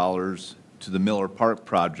 $150,000 to the Miller Park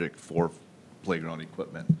project for playground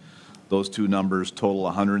equipment. Those two numbers total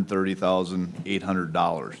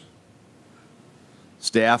 $130,800.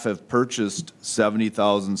 Staff have purchased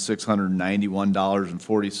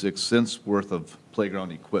 $70,691.46 worth of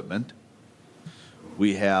playground equipment.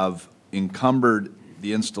 We have encumbered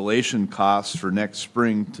the installation costs for next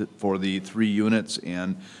spring for the 3 units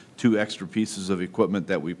and 2 extra pieces of equipment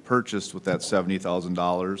that we purchased with that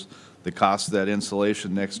 $70,000. The cost of that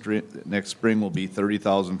installation next spring will be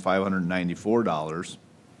 $30,594.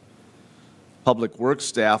 Public Works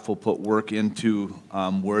staff will put work into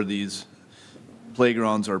where these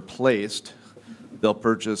playgrounds are placed. They'll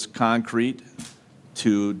purchase concrete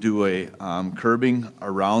to do a curbing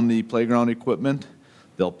around the playground equipment.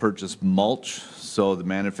 They'll purchase mulch, so the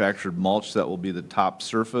manufactured mulch that will be the top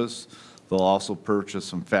surface. They'll also purchase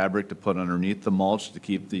some fabric to put underneath the mulch to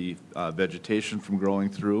keep the vegetation from growing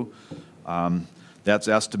through. That's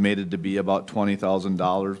estimated to be about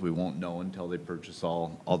 $20,000. We won't know until they purchase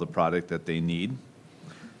all the product that they need.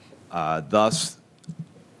 Thus,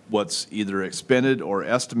 what's either expended or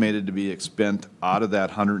estimated to be expended out of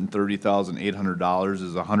that $130,800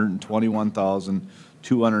 is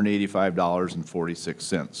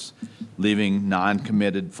 $121,285.46, leaving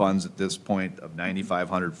non-committed funds at this point of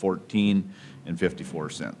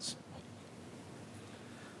 $9,514.54.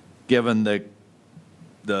 Given the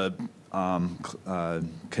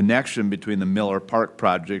connection between the Miller Park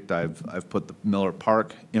project, I've put the Miller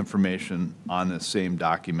Park information on the same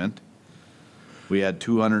document. We had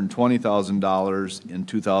 $220,000 in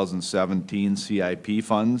 2017 CIP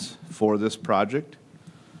funds for this project.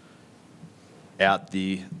 At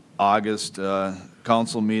the August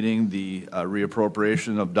council meeting, the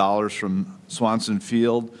reappropriation of dollars from Swanson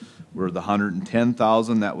Field were the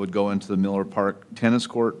 $110,000 that would go into the Miller Park tennis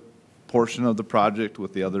court portion of the project,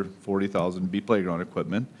 with the other $40,000 be playground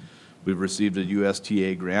equipment. We've received a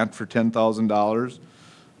USTA grant for $10,000.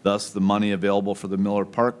 Thus, the money available for the Miller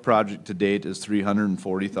Park project to date is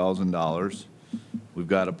 $340,000. We've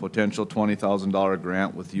got a potential $20,000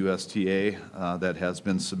 grant with USTA that has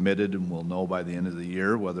been submitted, and we'll know by the end of the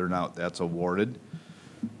year whether or not that's awarded.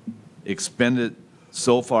 Expended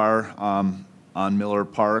so far on Miller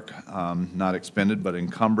Park, not expended but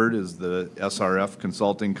encumbered, is the SRF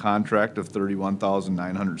consulting contract of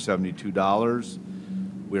 $31,972.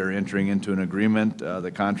 We're entering into an agreement. The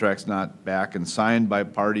contract's not back and signed by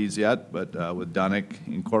parties yet, but with Dunick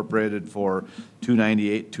Incorporated for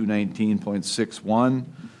 $298,219.61.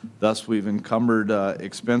 Thus, we've encumbered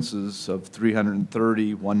expenses of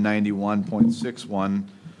 $330,191.61,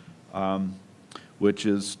 which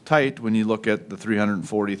is tight when you look at the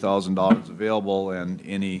 $340,000 available and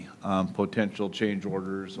any potential change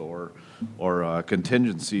orders or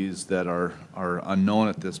contingencies that are unknown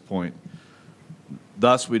at this point.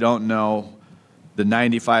 Thus, we don't know the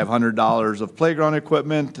 $9,500 of playground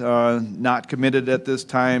equipment, not committed at this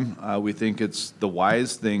time. We think it's the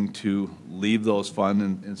wise thing to leave those funds,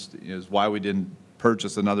 and is why we didn't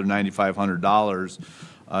purchase another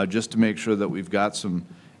 $9,500, just to make sure that we've got some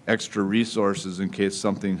extra resources in case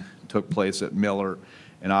something took place at Miller.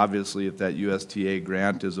 And obviously, if that USTA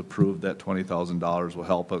grant is approved, that $20,000 will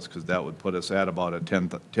help us, because that would put us at about a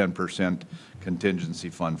 10% contingency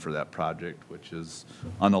fund for that project, which is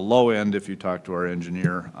on the low end if you talk to our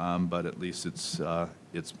engineer, but at least it's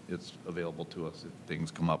available to us if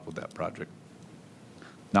things come up with that project.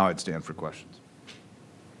 Now I'd stand for questions.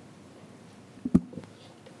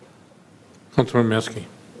 Councilor Meske.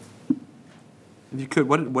 If you could,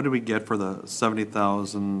 what did we get for the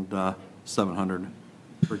 $70,700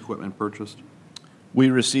 for equipment purchased?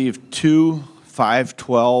 We received two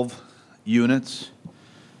 512 units.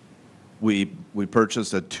 We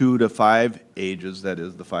purchased a 2 to 5 ages, that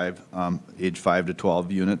is the age 5 to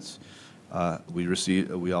 12 units.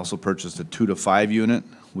 We also purchased a 2 to 5 unit.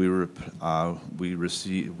 We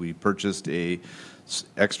purchased a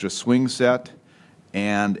extra swing set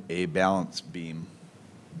and a balance beam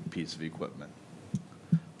piece of equipment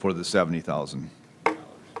for the $70,000.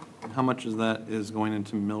 How much is that going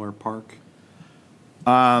into Miller Park?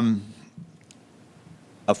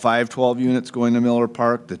 A 512 unit's going to Miller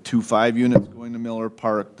Park, the 2.5 unit's going to Miller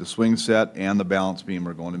Park, the swing set and the balance beam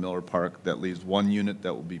are going to Miller Park. That leaves one unit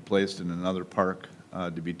that will be placed in another park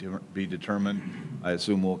to be determined. I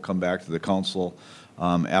assume we'll come back to the council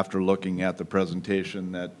after looking at the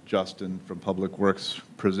presentation that Justin from Public Works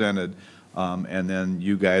presented, and then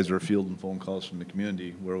you guys are fielding phone calls from the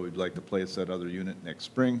community where we'd like to place that other unit next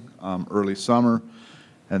spring, early summer.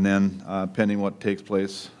 And then pending what takes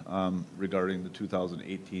place regarding the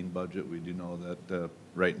 2018 budget, we do know that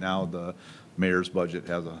right now the mayor's budget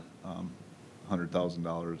has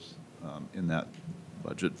 $100,000 in that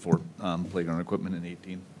budget for playground equipment in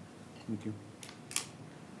 2018. Thank you.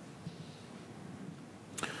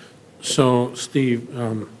 So, Steve,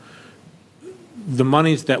 the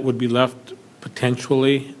monies that would be left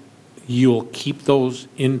potentially, you'll keep those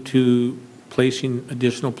into placing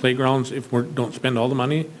additional playgrounds if we don't spend all the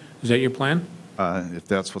money? Is that your plan? If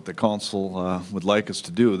that's what the council would like us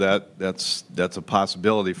to do, that's a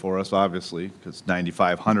possibility for us, obviously, because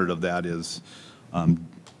 9,500 of that is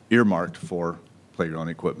earmarked for playground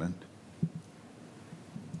equipment.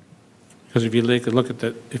 Because if you look at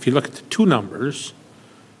the two numbers,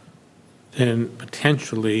 then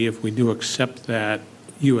potentially, if we do accept that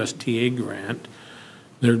USTA grant,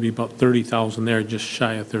 there'd be about 30,000 there, just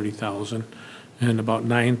shy of 30,000, and about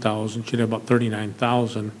 9,000, should have about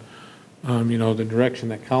 39,000. You know, the direction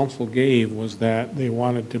that council gave was that they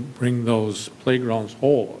wanted to bring those playgrounds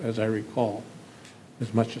whole, as I recall,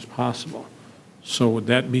 as much as possible. So would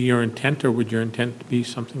that be your intent, or would your intent be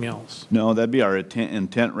something else? No, that'd be our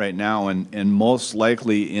intent right now, and most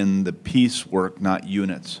likely in the piece work, not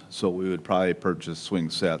units. So we would probably purchase swing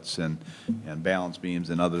sets and balance beams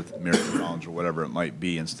and other merry-go-rounds or whatever it might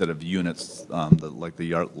be, instead of units, like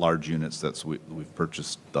the large units we've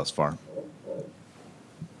purchased thus far.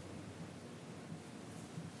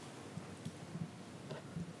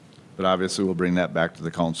 But obviously, we'll bring that back to the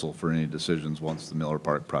council for any decisions once the Miller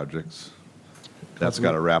Park project's, that's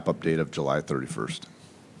got a wrap-up date of July 31st.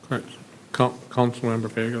 Correct. Councilmember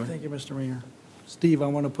Fagerly. Thank you, Mr. Mayor. Steve, I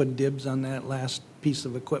want to put dibs on that last piece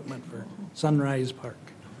of equipment for Sunrise Park.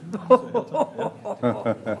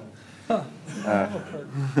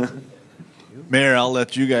 Mayor, I'll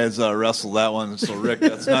let you guys wrestle that one. So Rick,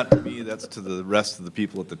 that's not to me, that's to the rest of the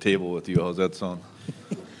people at the table with you. How's that sound?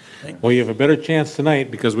 Well, you have a better chance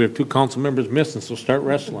tonight because we have 2 council members missing, so start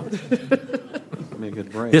wrestling. Make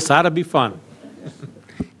it break. This ought to be fun.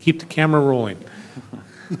 Keep the camera rolling.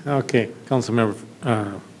 Okay, Councilmember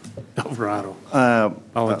Alvarado.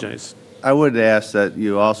 Apologize. I would ask that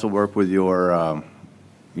you also work with your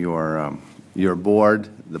board,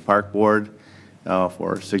 the park board,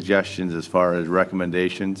 for suggestions as far as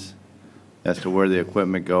recommendations as to where the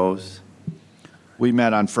equipment goes. We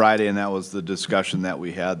met on Friday, and that was the discussion that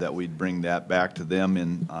we had, that we'd bring that back to them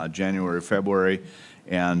in January, February,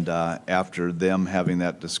 and after them having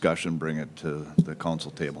that discussion, bring it to the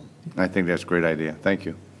council table. I think that's a great idea. Thank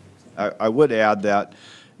you. I would add that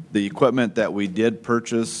the equipment that we did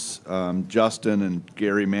purchase, Justin and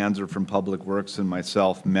Gary Manzer from Public Works and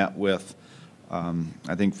myself met with, I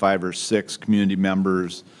think, 5 or 6 community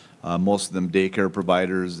members, most of them daycare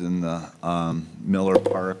providers in the Miller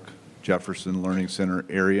Park, Jefferson Learning Center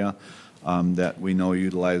area, that we know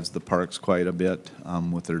utilize the parks quite a bit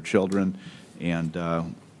with their children, and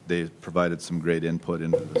they provided some great input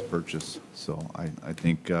into this purchase. So I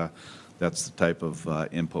think that's the type of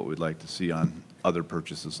input we'd like to see on other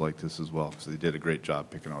purchases like this as well, because they did a great job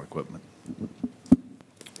picking out equipment.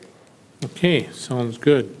 Okay, sounds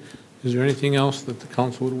good. Is there anything else that the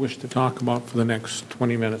council would wish to talk about for the next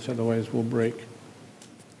 20 minutes? Otherwise, we'll break.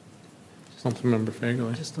 Councilmember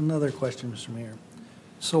Fagerly. Just another question, Mr. Mayor.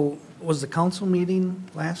 So was the council meeting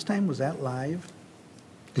last time, was that live?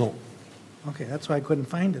 No. Okay, that's why I couldn't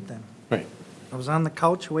find it then. Right. I was on the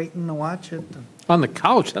couch waiting to watch it. and- On the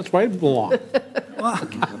couch, that's where I belong. Well,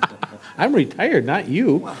 I'm retired, not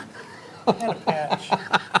you. I had a patch.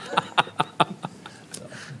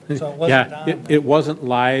 So it wasn't Yeah, on. it wasn't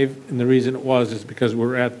live, and the reason it was is because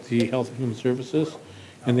we're at the Health and Human Services,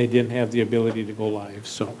 and they didn't have the ability to go live,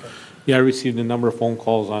 so. Yeah, I received a number of phone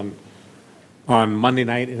calls on Monday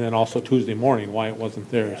night and then also Tuesday morning, why it wasn't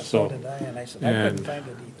there, Yeah, so. so did I, and I said, I couldn't and- find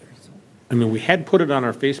it either. So. I mean, we had put it on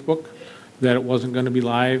our Facebook that it wasn't gonna be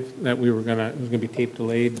live, that we were gonna, it was gonna be tape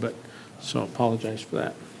delayed, but, so apologize for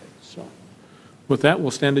that, so. With that,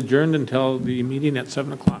 we'll stand adjourned until the meeting at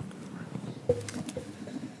 7 o'clock.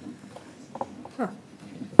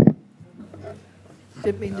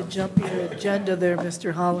 Didn't mean to jump your agenda there,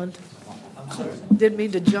 Mr. Holland. Didn't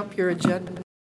mean to jump your agenda.